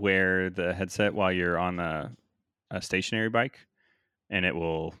wear the headset while you're on a stationary bike, and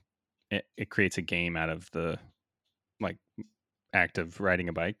it creates a game out of the like act of riding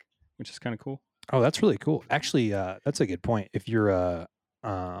a bike, which is kind of cool. Oh, that's really cool. Actually, that's a good point. If you're a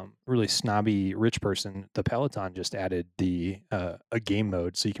really snobby rich person, the Peloton just added a game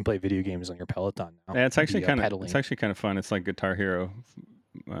mode, so you can play video games on your Peloton now. Yeah, it's actually kind of pedaling. fun. It's like Guitar Hero,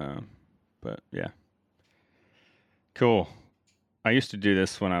 but yeah, cool. I used to do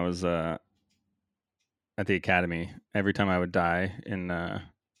this when I was at the academy. Every time I would die in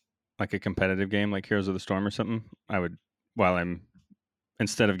like a competitive game, like Heroes of the Storm or something, I would,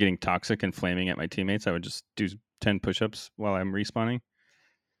 instead of getting toxic and flaming at my teammates, I would just do 10 push-ups while I'm respawning.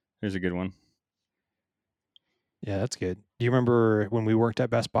 Here's a good one. Yeah, that's good. Do you remember when we worked at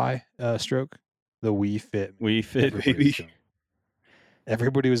Best Buy, Stroke? The Wii Fit. Wii Fit, baby.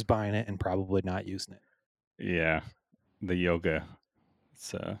 Everybody was buying it and probably not using it. Yeah, the yoga.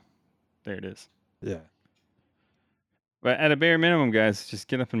 It's there it is. Yeah. But at a bare minimum, guys, just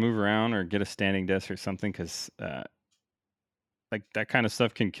get up and move around or get a standing desk or something, because like that kind of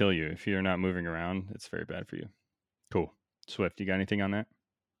stuff can kill you if you're not moving around. It's very bad for you. Cool. Swift, you got anything on that?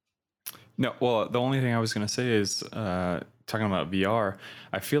 No, well, the only thing I was going to say is talking about VR,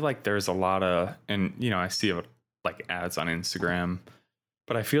 I feel like there's a lot of, and I see like ads on Instagram,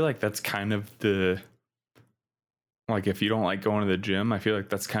 but I feel like that's kind of like if you don't like going to the gym, I feel like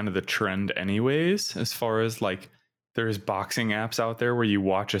that's kind of the trend anyways, as far as like there's boxing apps out there where you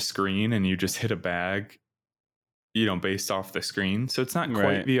watch a screen and you just hit a bag, based off the screen. So it's not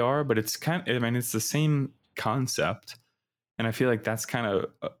quite VR, but it's it's the same concept. And I feel like that's kind of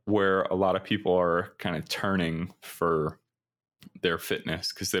where a lot of people are kind of turning for their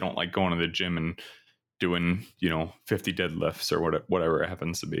fitness, because they don't like going to the gym and doing, 50 deadlifts or whatever it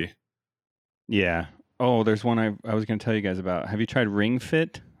happens to be. Yeah. Oh, there's one I was going to tell you guys about. Have you tried Ring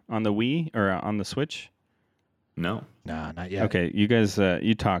Fit on the Wii or on the Switch? No. Nah, not yet. Okay, you guys,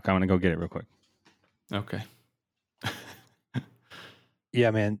 you talk. I want to go get it real quick. Okay. Yeah,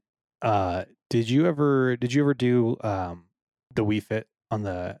 man. Did you ever do the Wii Fit on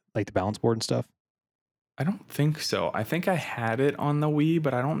the balance board and stuff? I don't think so. I think I had it on the Wii,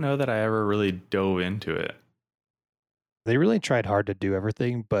 but I don't know that I ever really dove into it. They really tried hard to do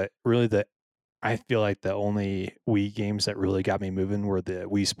everything, but really I feel like the only Wii games that really got me moving were the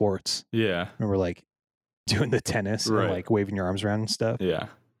Wii Sports. Yeah. Remember like doing the tennis and like waving your arms around and stuff? Yeah.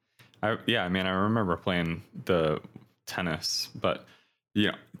 I remember playing the tennis, but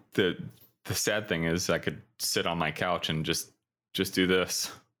the sad thing is I could sit on my couch and just do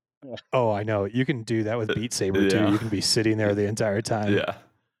this. Oh, I know. You can do that with Beat Saber too. You can be sitting there the entire time. Yeah.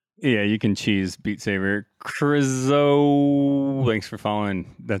 Yeah, you can cheese Beat Saber. Crizo, thanks for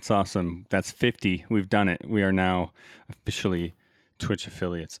following. That's awesome. That's 50. We've done it. We are now officially Twitch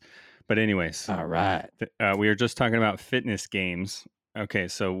affiliates. But anyways. All right. We were just talking about fitness games. Okay,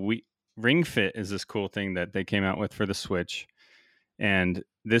 so Ring Fit is this cool thing that they came out with for the Switch. And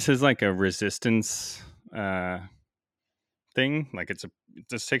this is like a resistance thing. Like it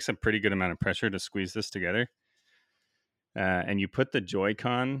just takes a pretty good amount of pressure to squeeze this together. And you put the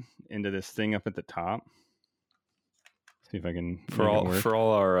Joy-Con into this thing up at the top. See if I can for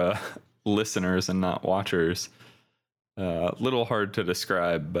all our listeners and not watchers. Little hard to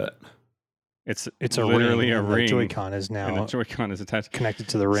describe, but it's literally a ring. The Joy-Con is now and the Joy-Con is attached, connected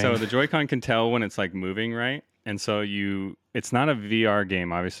to the ring. So the Joy-Con can tell when it's like moving, right? And so it's not a VR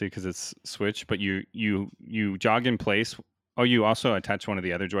game, obviously, because it's Switch, but you jog in place. Oh, you also attach one of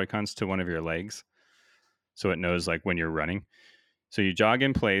the other Joy-Cons to one of your legs, so it knows like when you're running. So you jog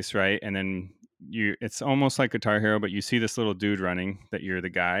in place, right? And then it's almost like Guitar Hero, but you see this little dude running that you're the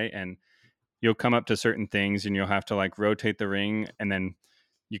guy, and you'll come up to certain things and you'll have to like rotate the ring, and then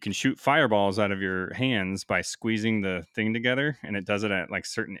you can shoot fireballs out of your hands by squeezing the thing together, and it does it at like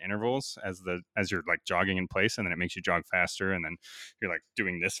certain intervals as you're like jogging in place, and then it makes you jog faster, and then you're like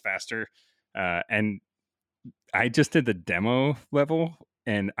doing this faster. And I just did the demo level,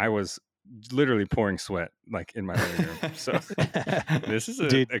 and I was literally pouring sweat like in my living room. So this is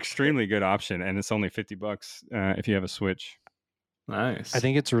an extremely good option, and it's only $50 if you have a Switch. Nice. I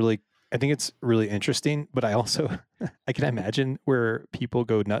think it's really interesting, but I also I can imagine where people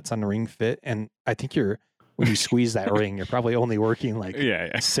go nuts on Ring Fit, and I think when you squeeze that ring, you're probably only working like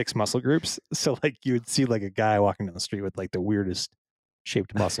 6 muscle groups. So like you would see like a guy walking down the street with like the weirdest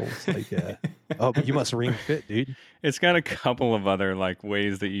shaped muscles. Like, oh, but you must Ring Fit, dude. It's got a couple of other like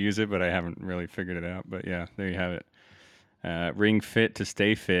ways that you use it, but I haven't really figured it out. But yeah, there you have it. Ring Fit to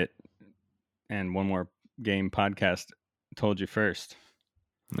stay fit, and One More Game podcast told you first.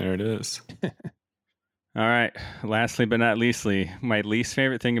 There it is. All right. Lastly, but not leastly, my least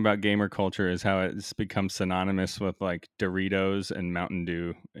favorite thing about gamer culture is how it's become synonymous with like Doritos and Mountain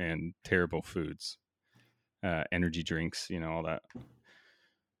Dew and terrible foods, energy drinks, all that.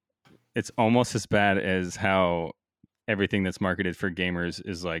 It's almost as bad as how everything that's marketed for gamers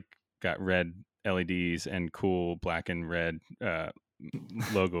is like got red LEDs and cool black and red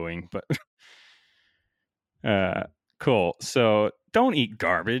logoing, but cool. So don't eat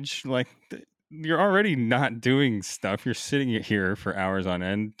garbage. Like you're already not doing stuff. You're sitting here for hours on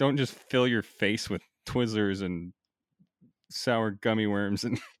end. Don't just fill your face with Twizzlers and sour gummy worms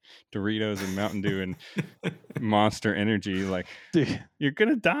and Doritos and Mountain Dew and Monster Energy. Like, dude, you're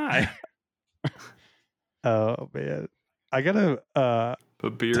gonna die. Oh man, I gotta.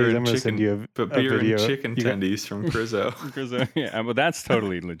 But beer and chicken. And chicken tendies from Crizzo. Crizzo, yeah. Well, that's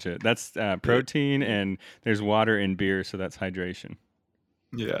totally legit. That's protein, and there's water in beer, so that's hydration.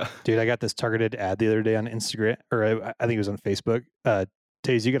 Yeah, dude, I got this targeted ad the other day on Instagram, or I think it was on Facebook.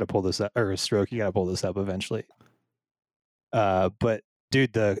 Taze, you got to pull this up, or Stroke, you got to pull this up eventually. But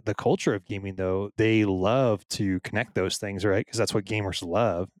dude, the culture of gaming though, they love to connect those things, right? Because that's what gamers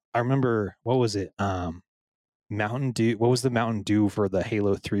love. I remember, what was it? Mountain Dew. What was the Mountain Dew for the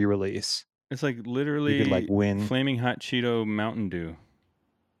Halo 3 release? It's like literally you could like win Flaming Hot Cheeto Mountain Dew.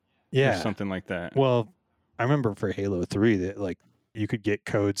 Yeah, or something like that. Well, I remember for Halo 3 that like you could get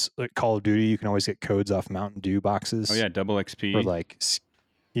codes, like Call of Duty. You can always get codes off Mountain Dew boxes. Oh yeah, double XP. Or like,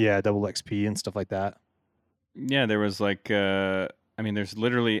 double XP and stuff like that. Yeah, there was like, there's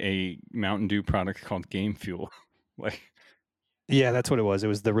literally a Mountain Dew product called Game Fuel. Like, yeah, that's what it was. It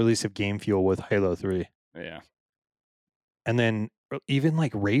was the release of Game Fuel with Halo 3. Yeah. And then even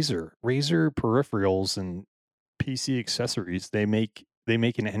like Razer peripherals and PC accessories, they make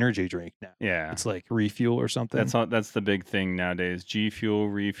an energy drink now. Yeah, it's like Refuel or something. That's the big thing nowadays. G Fuel,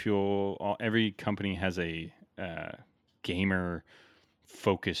 Refuel. Every company has a gamer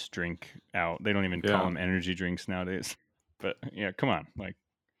focused drink out. They don't even call them energy drinks nowadays. But yeah, come on, like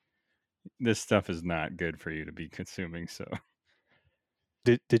this stuff is not good for you to be consuming. So.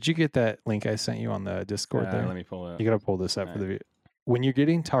 Did you get that link I sent you on the Discord there? Let me pull it up. You got to pull this up for the video. When you're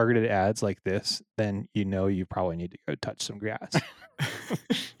getting targeted ads like this, then you probably need to go touch some grass.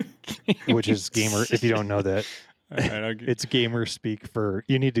 Which is gamer, if you don't know that. Right, it's gamer speak for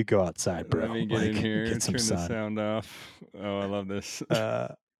you need to go outside, bro. Let me get in here and turn the sound off. Oh, I love this.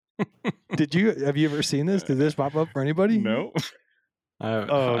 Have you ever seen this? Did this pop up for anybody? No.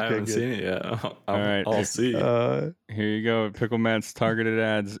 I haven't seen it yet. I'll see. Here you go. Pickle Matt's targeted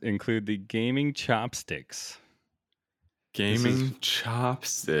ads include the gaming chopsticks.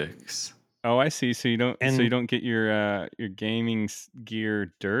 Chopsticks. Oh, I see. So you don't get your gaming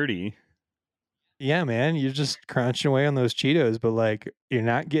gear dirty. Yeah, man. You're just crunching away on those Cheetos, but like you're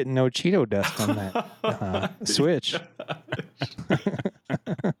not getting no Cheeto dust on that Switch.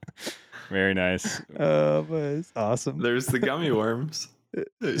 Very nice. But it's awesome. There's the gummy worms.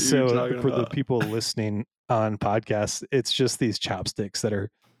 So for the people listening on podcasts, it's just these chopsticks that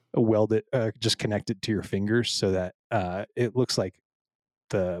are welded, just connected to your fingers, so that it looks like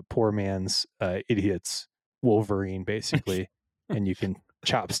the poor man's idiot's Wolverine, basically, and you can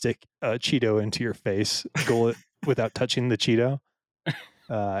chopstick a Cheeto into your face, go it without touching the Cheeto.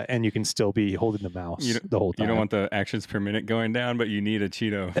 And you can still be holding the mouse the whole time. You don't want the actions per minute going down, but you need a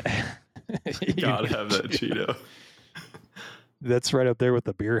Cheeto. You gotta have that Cheeto. That's right up there with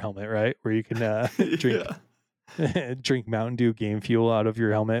the beer helmet, right? Where you can drink Mountain Dew Game Fuel out of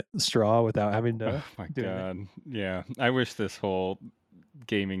your helmet straw without having to. Oh my god! Yeah, I wish this whole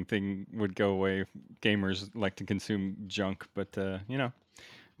gaming thing would go away. Gamers like to consume junk, but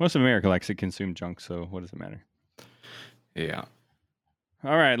most of America likes to consume junk. So what does it matter? Yeah.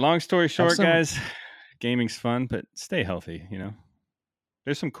 All right. Long story short, guys, gaming's fun, but stay healthy.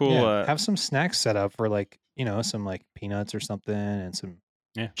 There's some cool. have some snacks set up for like, some like peanuts or something and some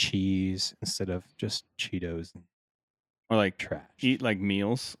cheese instead of just Cheetos and or like trash. eat like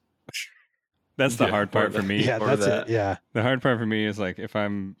meals. That's the hard part for me. Yeah, that's it. Yeah. The hard part for me is like if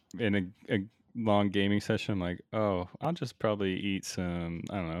I'm in a long gaming session, I'm like, oh, I'll just probably eat some,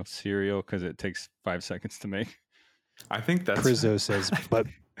 I don't know, cereal because it takes 5 seconds to make. I think that's Prizzo says, but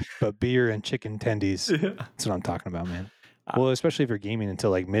beer and chicken tendies. Yeah. That's what I'm talking about, man. Well, especially if you're gaming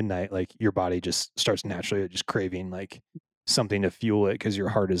until like midnight, like your body just starts naturally just craving like something to fuel it because your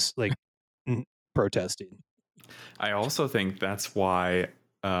heart is like protesting. I also think that's why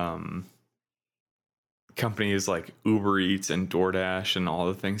companies like Uber Eats and DoorDash and all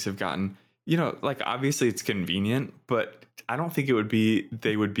the things have gotten, like obviously it's convenient, but I don't think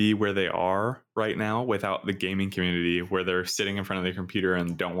they would be where they are right now without the gaming community where they're sitting in front of their computer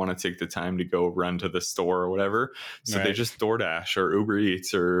and don't want to take the time to go run to the store or whatever. So they just DoorDash or Uber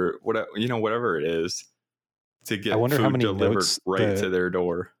Eats or whatever it is to get food delivered to their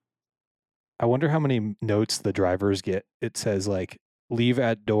door. I wonder how many notes the drivers get. It says like leave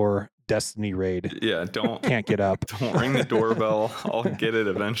at door, Destiny raid. Yeah, can't get up. Don't ring the doorbell. I'll get it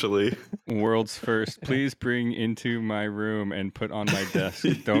eventually. World's first. Please bring into my room and put on my desk.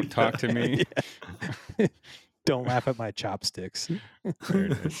 Don't talk to me. Yeah. Don't laugh at my chopsticks. There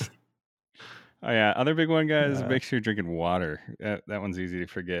it is. Oh yeah, other big one, guys. Make sure you're drinking water. That one's easy to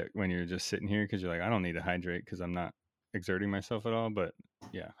forget when you're just sitting here because you're like, I don't need to hydrate because I'm not exerting myself at all. But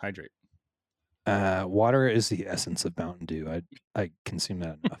yeah, hydrate. Water is the essence of Mountain Dew. I consume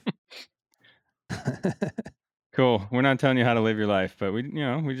that enough. Cool. We're not telling you how to live your life, but we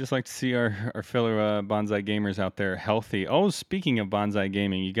just like to see our fellow bonsai gamers out there healthy. Oh, speaking of bonsai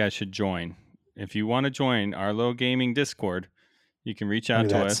gaming, you guys should join. If you want to join our little gaming Discord, you can reach out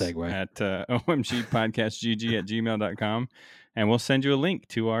to us at omgpodcastgg@gmail.com, and we'll send you a link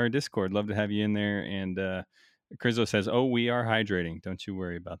to our Discord. Love to have you in there. And Crizzo says, "Oh, we are hydrating. Don't you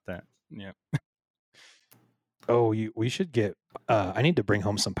worry about that." Yeah. Oh, we should get. I need to bring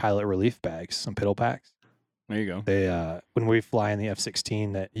home some pilot relief bags, some piddle packs. There you go. They when we fly in the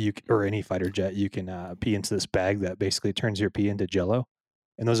F-16, that or any fighter jet, you can pee into this bag that basically turns your pee into Jello,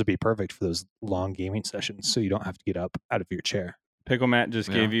 and those would be perfect for those long gaming sessions. So you don't have to get up out of your chair. Pickle Matt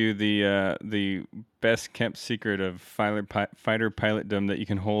just gave you the best kept secret of fighter pilotdom that you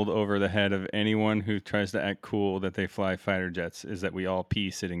can hold over the head of anyone who tries to act cool that they fly fighter jets is that we all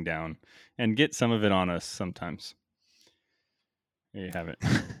pee sitting down and get some of it on us sometimes. There you have it.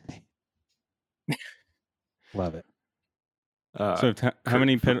 Love it. So how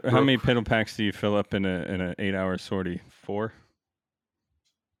many piddle packs do you fill up in a 8-hour sortie? 4?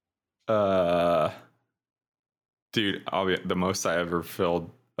 Dude, the most I ever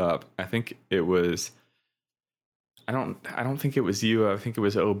filled up, I think it was, I don't think it was you. I think it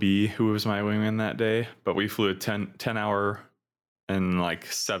was OB who was my wingman that day, but we flew a 10-hour and like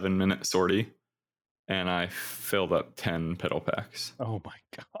 7-minute sortie, and I filled up 10 piddle packs. Oh my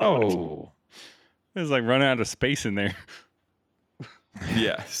God. Oh, it was like running out of space in there.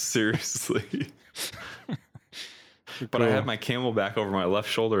 Yeah, seriously. But Cool. I had my Camelback over my left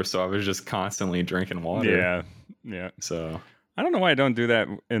shoulder, so I was just constantly drinking water. Yeah. So I don't know why I don't do that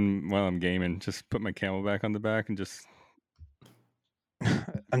while I'm gaming. Just put my Camelback on the back and just.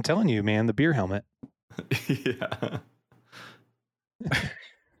 I'm telling you, man, the beer helmet. yeah.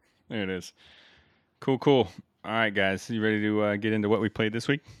 There it is. Cool. All right, guys. You ready to get into what we played this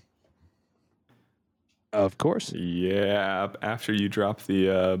week? Of course. Yeah. After you drop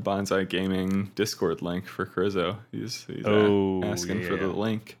the Bonsai Gaming Discord link for Crizzo, he's asking for the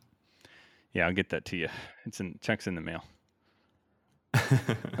link. Yeah, I'll get that to you. Check's in the mail.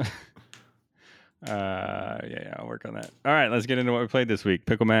 Yeah, I'll work on that. All right, let's get into what we played this week.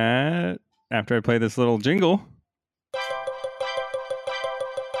 Pickle Matt, after I play this little jingle.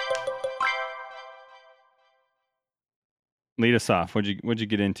 Lead us off. What'd you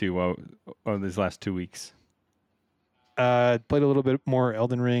get into these last 2 weeks? Played a little bit more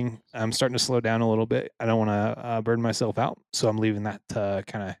Elden Ring. I'm starting to slow down a little bit. I don't want to burn myself out, so I'm leaving that to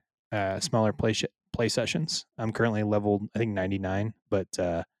kind of smaller play sessions. I'm currently leveled, I think 99, but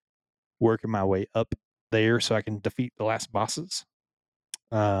working my way up there so I can defeat the last bosses.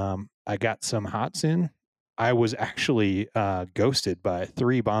 I got some HOTS in. I was actually ghosted by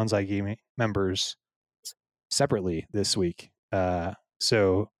 3 Bonsai Gaming members separately this week.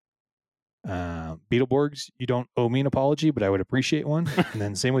 So Beetleborgs, you don't owe me an apology, but I would appreciate one. And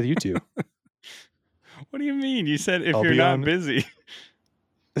then same with you two. What do you mean? You said if you're not busy.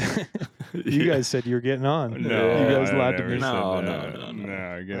 You guys said you were getting on. No, you guys lied to No, me.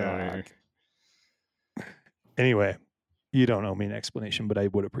 no. Get out of here. Anyway, You don't owe me an explanation, but I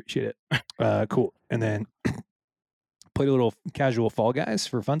would appreciate it. Cool. And then played a little casual Fall Guys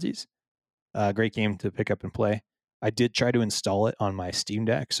for funsies. Great game to pick up and play. I did try to install it on my Steam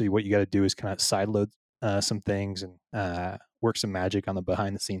Deck. So what you got to do is kind of sideload some things and work some magic on the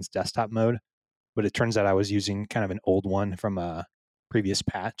behind the scenes desktop mode. But it turns out I was using kind of an old one from a previous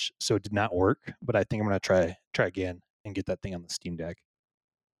patch, so it did not work. But I think I'm gonna try again and get that thing on the Steam Deck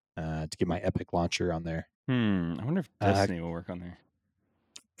to get my Epic launcher on there. I wonder if Destiny will work on there.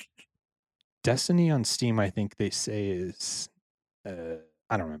 Destiny on Steam, I think they say is I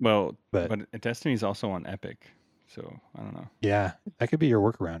don't remember. Well, but Destiny's also on Epic, so I don't know. Yeah, that could be your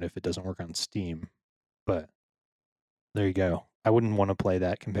workaround if it doesn't work on Steam. But there you go. I wouldn't want to play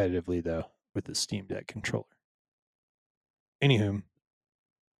that competitively though with the Steam Deck controller. Anywho,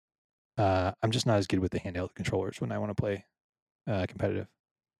 I'm just not as good with the handheld controllers when I want to play competitive.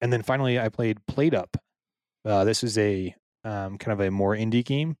 And then finally, I played PlateUp. This is a kind of a more indie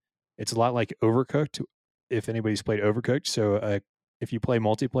game. It's a lot like Overcooked, if anybody's played Overcooked. So if you play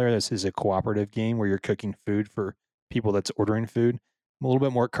multiplayer, this is a cooperative game where you're cooking food for people that's ordering food. A little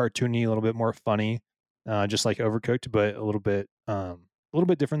bit more cartoony, a little bit more funny, just like Overcooked, but a little bit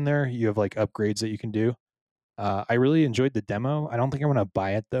different there. You have like upgrades that you can do. I really enjoyed the demo. I don't think I'm going to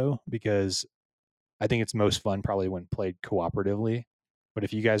buy it though, because I think it's most fun probably when played cooperatively. But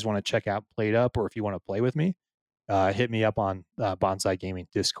if you guys want to check out PlateUp, or if you want to play with me, hit me up on Bonsai Gaming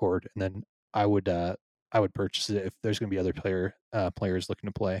Discord, and then I would purchase it if there's going to be other players looking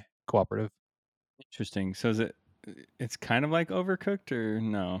to play cooperative. Interesting. So it's kind of like Overcooked, or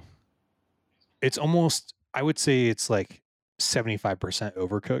no? It's almost, I would say it's like 75%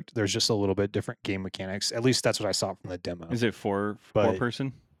 Overcooked. There's just a little bit different game mechanics. At least that's what I saw from the demo. Is it four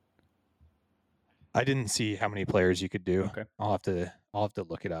person? I didn't see how many players you could do. Okay. I'll have to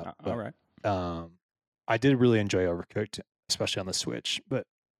look it up. All right. I did really enjoy Overcooked, especially on the Switch. But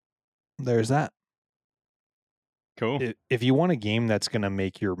there's that. Cool. If you want a game that's going to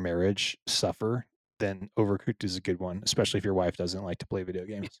make your marriage suffer, then Overcooked is a good one, especially if your wife doesn't like to play video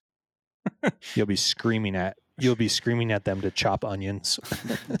games. You'll be screaming at them to chop onions.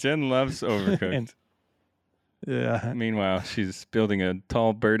 Jen loves Overcooked. Yeah. Meanwhile, she's building a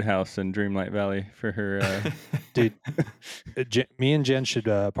tall birdhouse in Dreamlight Valley for her. Dude, me and Jen should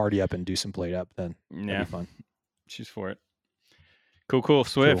party up and do some PlateUp then. That'd be fun. She's for it. Cool.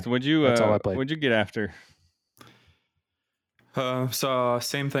 Swift, Cool. What'd you get after? So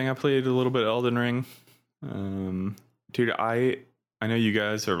same thing. I played a little bit Elden Ring. Dude, I know you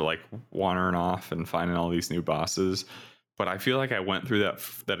guys are like wandering off and finding all these new bosses, but I feel like I went through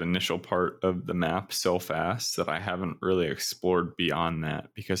that initial part of the map so fast that I haven't really explored beyond that,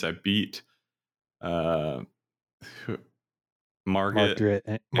 because I beat Margit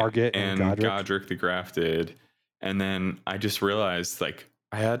and Godric the Grafted, and then I just realized like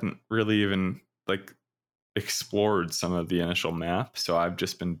I hadn't really even like explored some of the initial map, so I've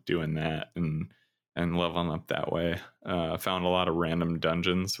just been doing that and leveling up that way. Found a lot of random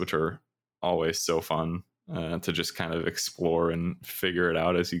dungeons, which are always so fun to just kind of explore and figure it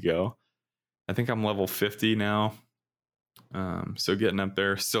out as you go. I think I'm level 50 now, so getting up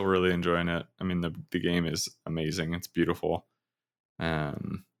there, still really enjoying it. I mean, the game is amazing. It's beautiful,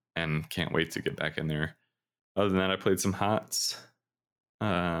 and can't wait to get back in there. Other than that, I played some HOTS.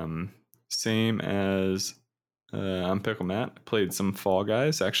 Same as I'm Pickle Matt. Played some Fall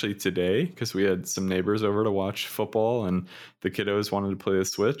Guys actually today, because we had some neighbors over to watch football and the kiddos wanted to play the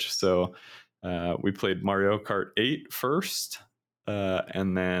Switch. So we played Mario Kart 8 first,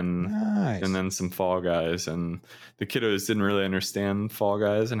 and then some Fall Guys. And the kiddos didn't really understand Fall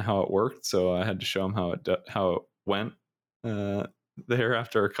Guys and how it worked, so I had to show them how it went there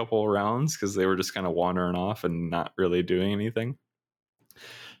after a couple of rounds, because they were just kind of wandering off and not really doing anything.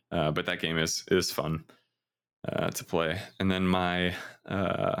 But that game is fun to play. And then my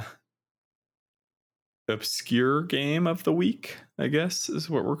obscure game of the week, I guess, is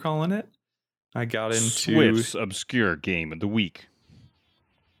what we're calling it. I got into Swift's obscure game of the week.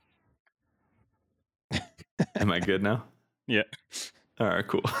 Am I good now? Yeah. All right,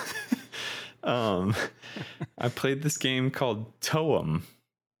 cool. I played this game called Toem,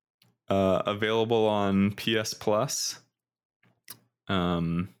 available on PS Plus.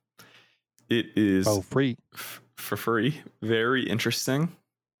 It is free for free. Very interesting.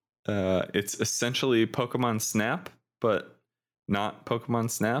 It's essentially Pokemon Snap, but not Pokemon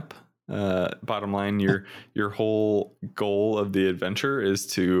Snap. Bottom line, your whole goal of the adventure is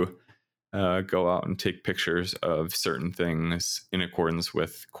to go out and take pictures of certain things in accordance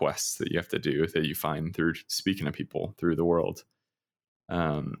with quests that you have to do, that you find through speaking to people through the world.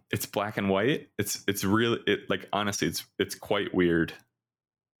 It's black and white. It's really like honestly, it's quite weird.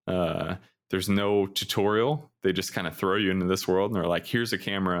 There's no tutorial. They just kind of throw you into this world and they're like, here's a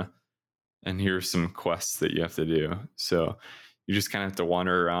camera and here's some quests that you have to do. So you just kind of have to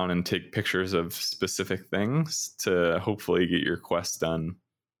wander around and take pictures of specific things to hopefully get your quest done.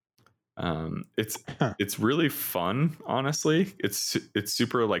 It's really fun, honestly. It's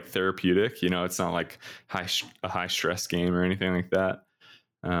super like therapeutic. It's not like a high stress game or anything like that.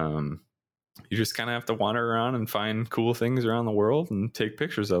 You just kind of have to wander around and find cool things around the world and take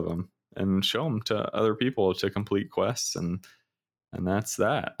pictures of them and show them to other people to complete quests, and that's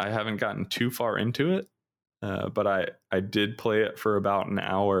that. I haven't gotten too far into it, but I did play it for about an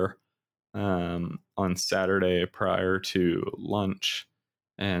hour on Saturday prior to lunch,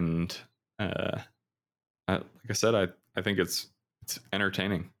 and like I said, I think it's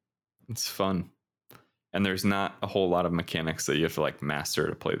entertaining. It's fun. And there's not a whole lot of mechanics that you have to like master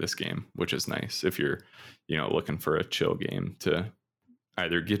to play this game, which is nice if you're, looking for a chill game to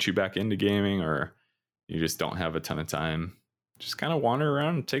either get you back into gaming or you just don't have a ton of time. Just kind of wander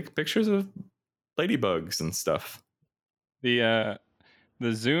around and take pictures of ladybugs and stuff. The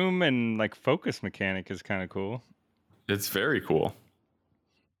zoom and like focus mechanic is kind of cool. It's very cool.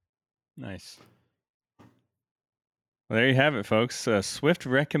 Nice. Well, there you have it, folks. Swift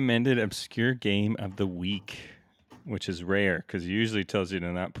recommended obscure game of the week, which is rare because it usually tells you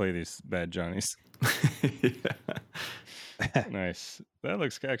to not play these bad Johnnies. Nice. That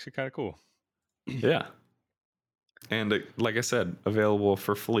looks actually kind of cool. Yeah. And like I said, available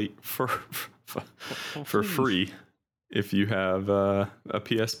for free if you have a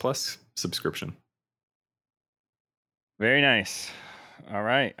PS Plus subscription. Very nice. All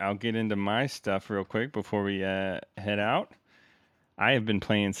right, I'll get into my stuff real quick before we head out. I have been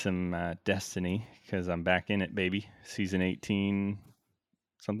playing some Destiny because I'm back in it, baby. Season 18,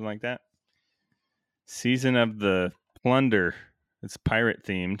 something like that. Season of the Plunder. It's pirate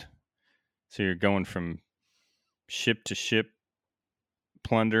themed. So you're going from ship to ship,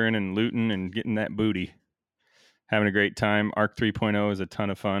 plundering and looting and getting that booty. Having a great time. Arc 3.0 is a ton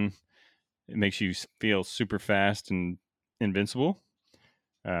of fun. It makes you feel super fast and invincible.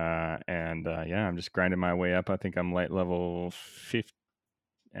 Yeah, I'm just grinding my way up. I think I'm light level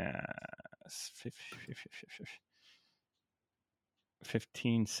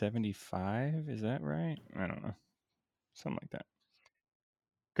 1575. Is that right? I don't know. Something like that.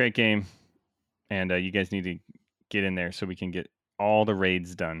 Great game. And you guys need to get in there so we can get all the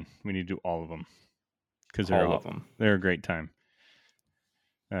raids done. We need to do all of them. Because they're a great time.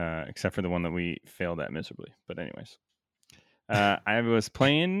 Except for the one that we failed at miserably. But anyways. I was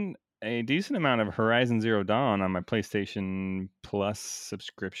playing a decent amount of Horizon Zero Dawn on my PlayStation Plus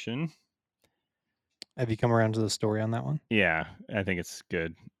subscription. Have you come around to the story on that one? Yeah, I think it's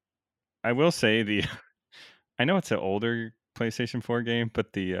good. I will say I know it's an older PlayStation 4 game,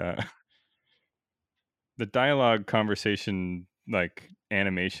 but the dialogue conversation like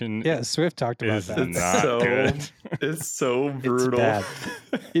animation. Yeah, Swift talked about that. Not good. It's so brutal. It's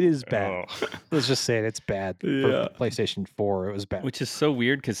bad. It is bad. Oh. Let's just say it. It's bad. Yeah. For PlayStation 4, it was bad. Which is so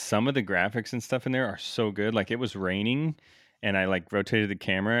weird because some of the graphics and stuff in there are so good. Like it was raining and I like rotated the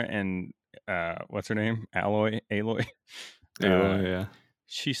camera and what's her name? Aloy, Yeah.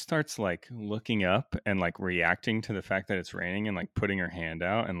 She starts like looking up and like reacting to the fact that it's raining and like putting her hand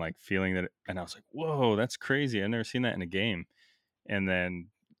out and like feeling that. And I was like, whoa, that's crazy. I've never seen that in a game. And then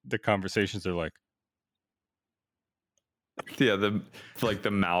the conversations are like, yeah,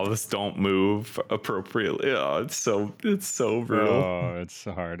 the mouths don't move appropriately. Oh, it's so brutal. oh, it's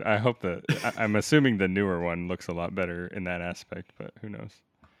so hard. I hope that I'm assuming the newer one looks a lot better in that aspect, but who knows?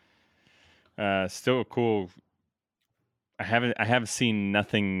 Still cool. I have seen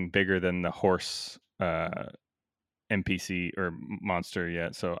nothing bigger than the horse NPC or monster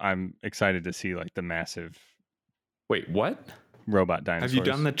yet, so I'm excited to see like the massive. Wait, what? Robot dinosaurs. Have you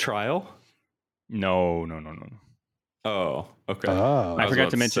done the trial? No. Oh, okay. Oh. I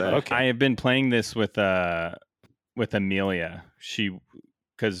forgot to mention. Okay. I have been playing this with Amelia.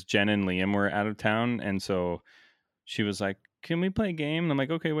 Because Jen and Liam were out of town, and so she was like, "Can we play a game?" And I'm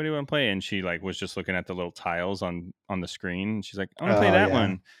like, "Okay, what do you want to play?" And she like was just looking at the little tiles on the screen. And she's like, "I want to play that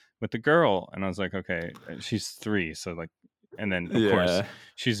one with the girl." And I was like, "Okay." She's 3, so like, and then of course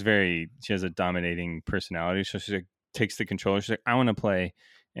she has a dominating personality, so she like takes the controller. She's like, "I want to play."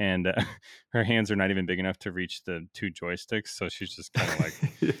 And her hands are not even big enough to reach the 2 joysticks, so she's just kind of like.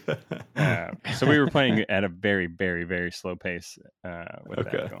 So we were playing at a very, very, very slow pace with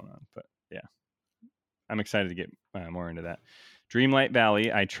that going on. But yeah, I'm excited to get more into that. Dreamlight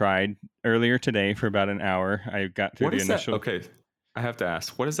Valley, I tried earlier today for about an hour. I got through What the is initial. That? Okay, I have to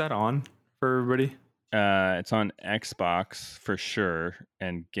ask, what is that on for everybody? It's on Xbox for sure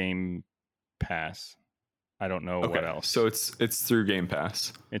and Game Pass. I don't know what else. So it's through Game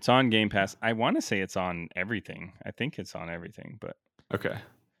Pass. It's on Game Pass. I want to say it's on everything. I think it's on everything, but Okay.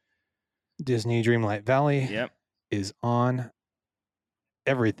 Disney Dreamlight Valley yep. is on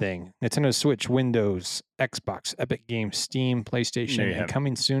everything. Nintendo Switch, Windows, Xbox, Epic Games, Steam, There you PlayStation, have and it.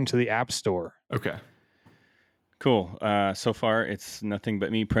 coming soon to the App Store. Okay. Cool. So far, it's nothing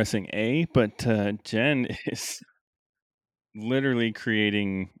but me pressing A, but Jen is literally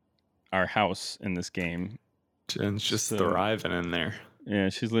creating our house in this game. Jen's just So- thriving in there. Yeah,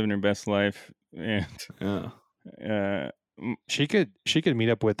 she's living her best life, and Yeah. She could meet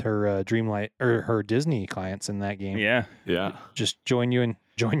up with her Dreamlight or her Disney clients in that game. yeah, Yeah. Just join you in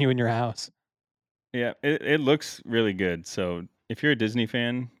your house. yeah. It looks really good. So if you're a Disney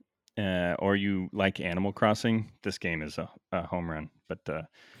fan or you like Animal Crossing, this game is a home run. But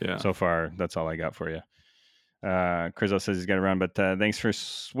Yeah. so far, that's all I got for you. Crizo says he's got to run, but thanks for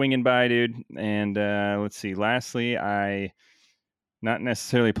swinging by, dude. And let's see. Lastly, I not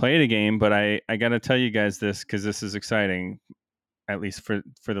necessarily played a game, but I got to tell you guys this because this is exciting, at least for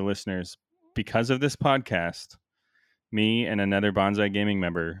the listeners. Because of this podcast, me and another Bonsai Gaming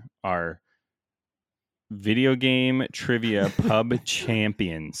member are video game trivia pub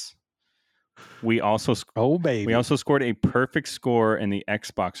champions. We also Oh baby. we also scored a perfect score in the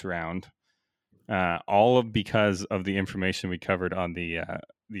Xbox round. Because of the information we covered on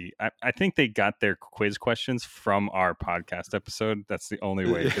I think they got their quiz questions from our podcast episode. That's the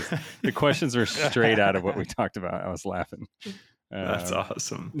only way, because the questions are straight out of what we talked about. I was laughing. That's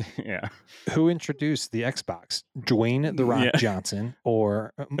awesome. Yeah. Who introduced the Xbox? Dwayne the Rock Yeah. Johnson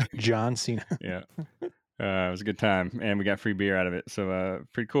or John Cena? Yeah. It was a good time, and we got free beer out of it. So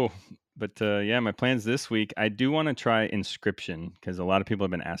pretty cool. But yeah, my plans this week, I do want to try Inscription because a lot of people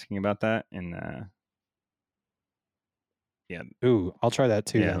have been asking about that. And Ooh, I'll try that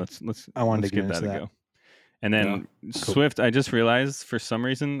too. yeah, then. let's I wanted let's to get give that into a that. go. And then Swift, I just realized for some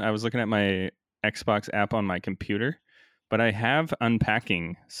reason I was looking at my Xbox app on my computer, but I have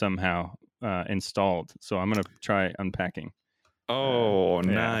Unpacking somehow installed. So I'm gonna try Unpacking. Oh,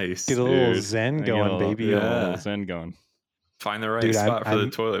 Yeah. nice. Get a little dude. Zen I get going, a little- baby. yeah, a Yeah. little Zen going. Find the right Dude, spot for the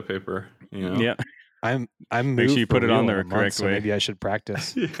I'm- toilet paper. You know? Yeah. I'm Make moved sure you for put it on real the in a month, correct so way. maybe I should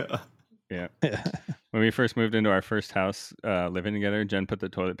practice. Yeah. When we first moved into our first house, living together, Jen put the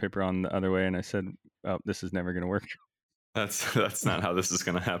toilet paper on the other way, and I said, "Oh, this is never gonna work." That's not how this is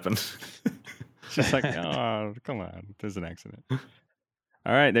gonna happen. She's like, "Oh, come on, there's an accident." All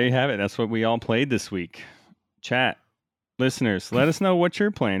right, there you have it. That's what we all played this week. Chat, listeners, let us know what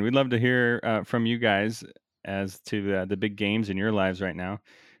you're playing. We'd love to hear from you guys as to the big games in your lives right now,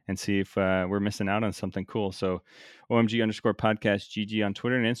 and see if we're missing out on something cool. So, OMG_podcast GG on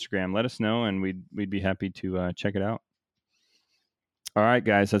Twitter and Instagram. Let us know, and we'd be happy to check it out. All right,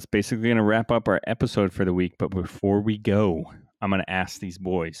 guys, that's basically going to wrap up our episode for the week. But before we go, I'm going to ask these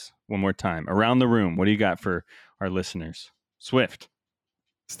boys one more time around the room. What do you got for our listeners? Swift.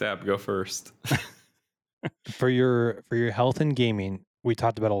 Stab, go first. For your health and gaming, we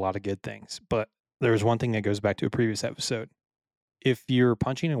talked about a lot of good things, but there's one thing that goes back to a previous episode. If you're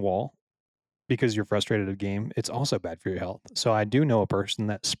punching a wall because you're frustrated at a game, it's also bad for your health. So I do know a person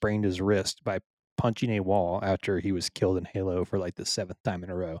that sprained his wrist by punching a wall after he was killed in Halo for like the 7th time in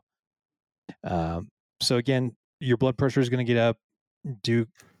a row. So again, your blood pressure is going to get up. Do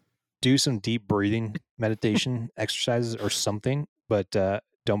some deep breathing, meditation exercises or something, but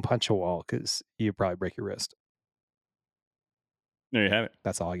don't punch a wall because you probably break your wrist. There you have it.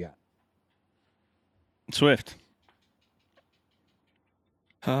 That's all I got. Swift.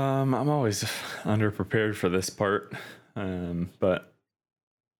 I'm always underprepared for this part, but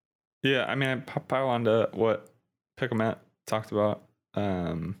yeah, I mean, I pile on to what Pickle Matt talked about,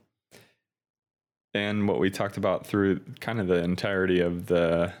 and what we talked about through kind of the entirety of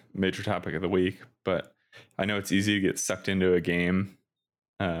the major topic of the week. But I know it's easy to get sucked into a game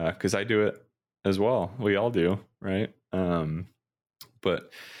because I do it as well. We all do, right?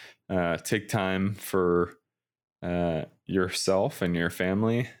 But take time for yourself and your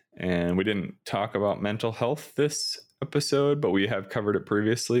family. And we didn't talk about mental health this episode, but we have covered it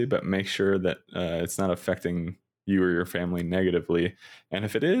previously. But make sure that it's not affecting you or your family negatively. And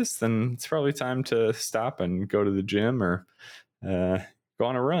if it is, then it's probably time to stop and go to the gym or go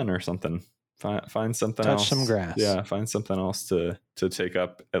on a run or something. Find something else. Touch some grass. Yeah, find something else to take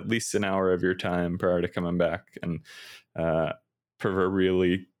up at least an hour of your time prior to coming back and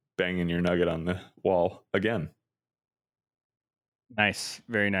proverbially banging your nugget on the wall again. Nice.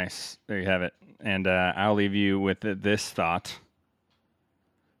 Very nice. There you have it. And I'll leave you with this thought.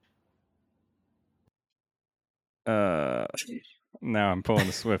 Now I'm pulling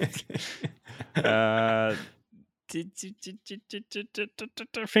the Swift.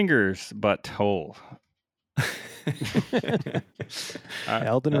 Fingers, butthole.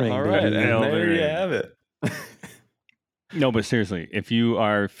 Elden Ring. All right, baby. and Elden there you Ring. have it. No, but seriously, if you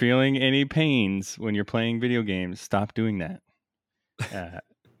are feeling any pains when you're playing video games, stop doing that.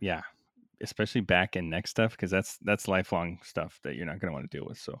 Yeah, especially back and neck stuff, because that's lifelong stuff that you're not going to want to deal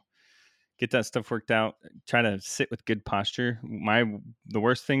with. So get that stuff worked out. Try to sit with good posture. The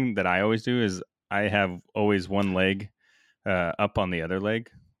worst thing that I always do is I have always one leg up on the other leg.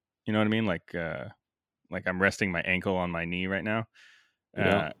 You know what I mean? Like I'm resting my ankle on my knee right now.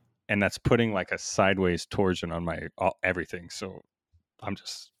 Yeah. And that's putting like a sideways torsion on my everything. So I'm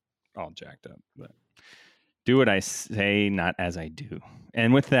just all jacked up. But do what I say, not as I do.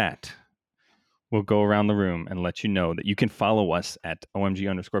 And with that, we'll go around the room and let you know that you can follow us at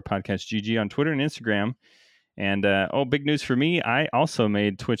OMG_podcastGG on Twitter and Instagram. And big news for me. I also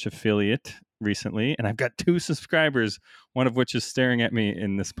made Twitch affiliate recently, and I've got 2 subscribers, one of which is staring at me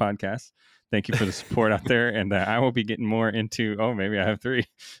in this podcast. Thank you for the support out there. And I will be getting more into, maybe I have 3.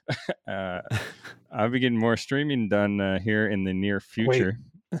 I'll be getting more streaming done here in the near future.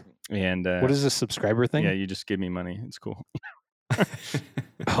 And What is this subscriber thing? Yeah, you just give me money. It's cool.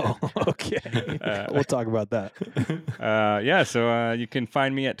 Oh, okay. We'll talk about that. So you can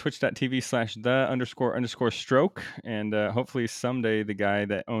find me at twitch.tv/the__stroke. And hopefully someday the guy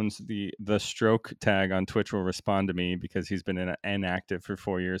that owns the stroke tag on Twitch will respond to me, because he's been inactive for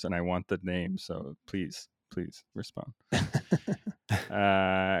 4 years and I want the name. So please respond.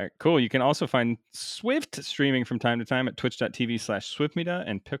 Cool. You can also find Swift streaming from time to time at twitch.tv/SwiftMedia,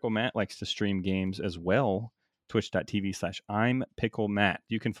 and Pickle Matt likes to stream games as well. twitch.tv/I'mPickleMatt.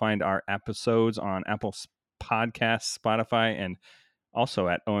 You can find our episodes on Apple Podcasts, Spotify, and also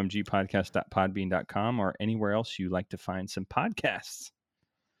at omgpodcast.podbean.com or anywhere else you like to find some podcasts.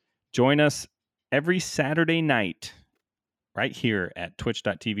 Join us every Saturday night right here at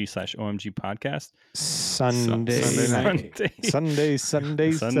twitch.tv/OMGpodcast. Sunday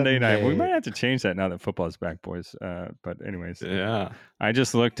night. We might have to change that now that football's back, boys. But anyways, Yeah. I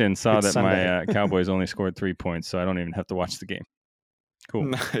just looked and saw It's that Sunday. my Cowboys only scored 3 points, so I don't even have to watch the game. Cool.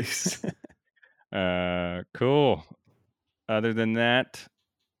 Nice. Cool. Other than that,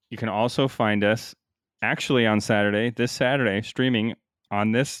 you can also find us actually on this Saturday, streaming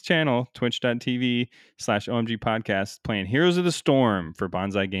on this channel, twitch.tv/OMG Podcast, playing Heroes of the Storm for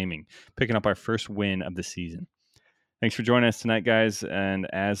Bonsai Gaming, picking up our first win of the season. Thanks for joining us tonight, guys. And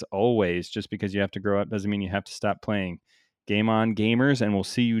as always, just because you have to grow up doesn't mean you have to stop playing. Game on, gamers, and we'll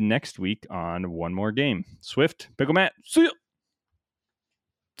see you next week on One More Game. Swift, Pickle Matt, see ya.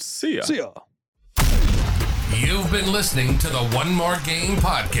 See ya. See ya. You've been listening to the One More Game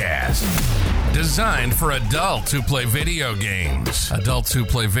podcast, designed for adults who play video games. Adults who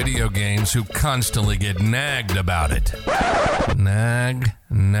play video games who constantly get nagged about it. Nag.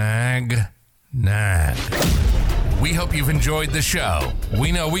 We hope you've enjoyed the show.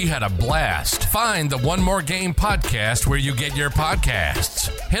 We know we had a blast. Find the One More Game podcast where you get your podcasts.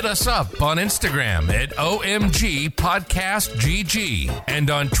 Hit us up on Instagram at OMG_PodcastGG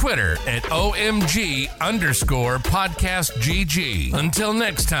and on Twitter at OMG_PodcastGG. Until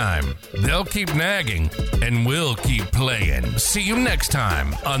next time, they'll keep nagging and we'll keep playing. See you next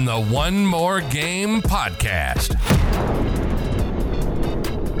time on the One More Game podcast.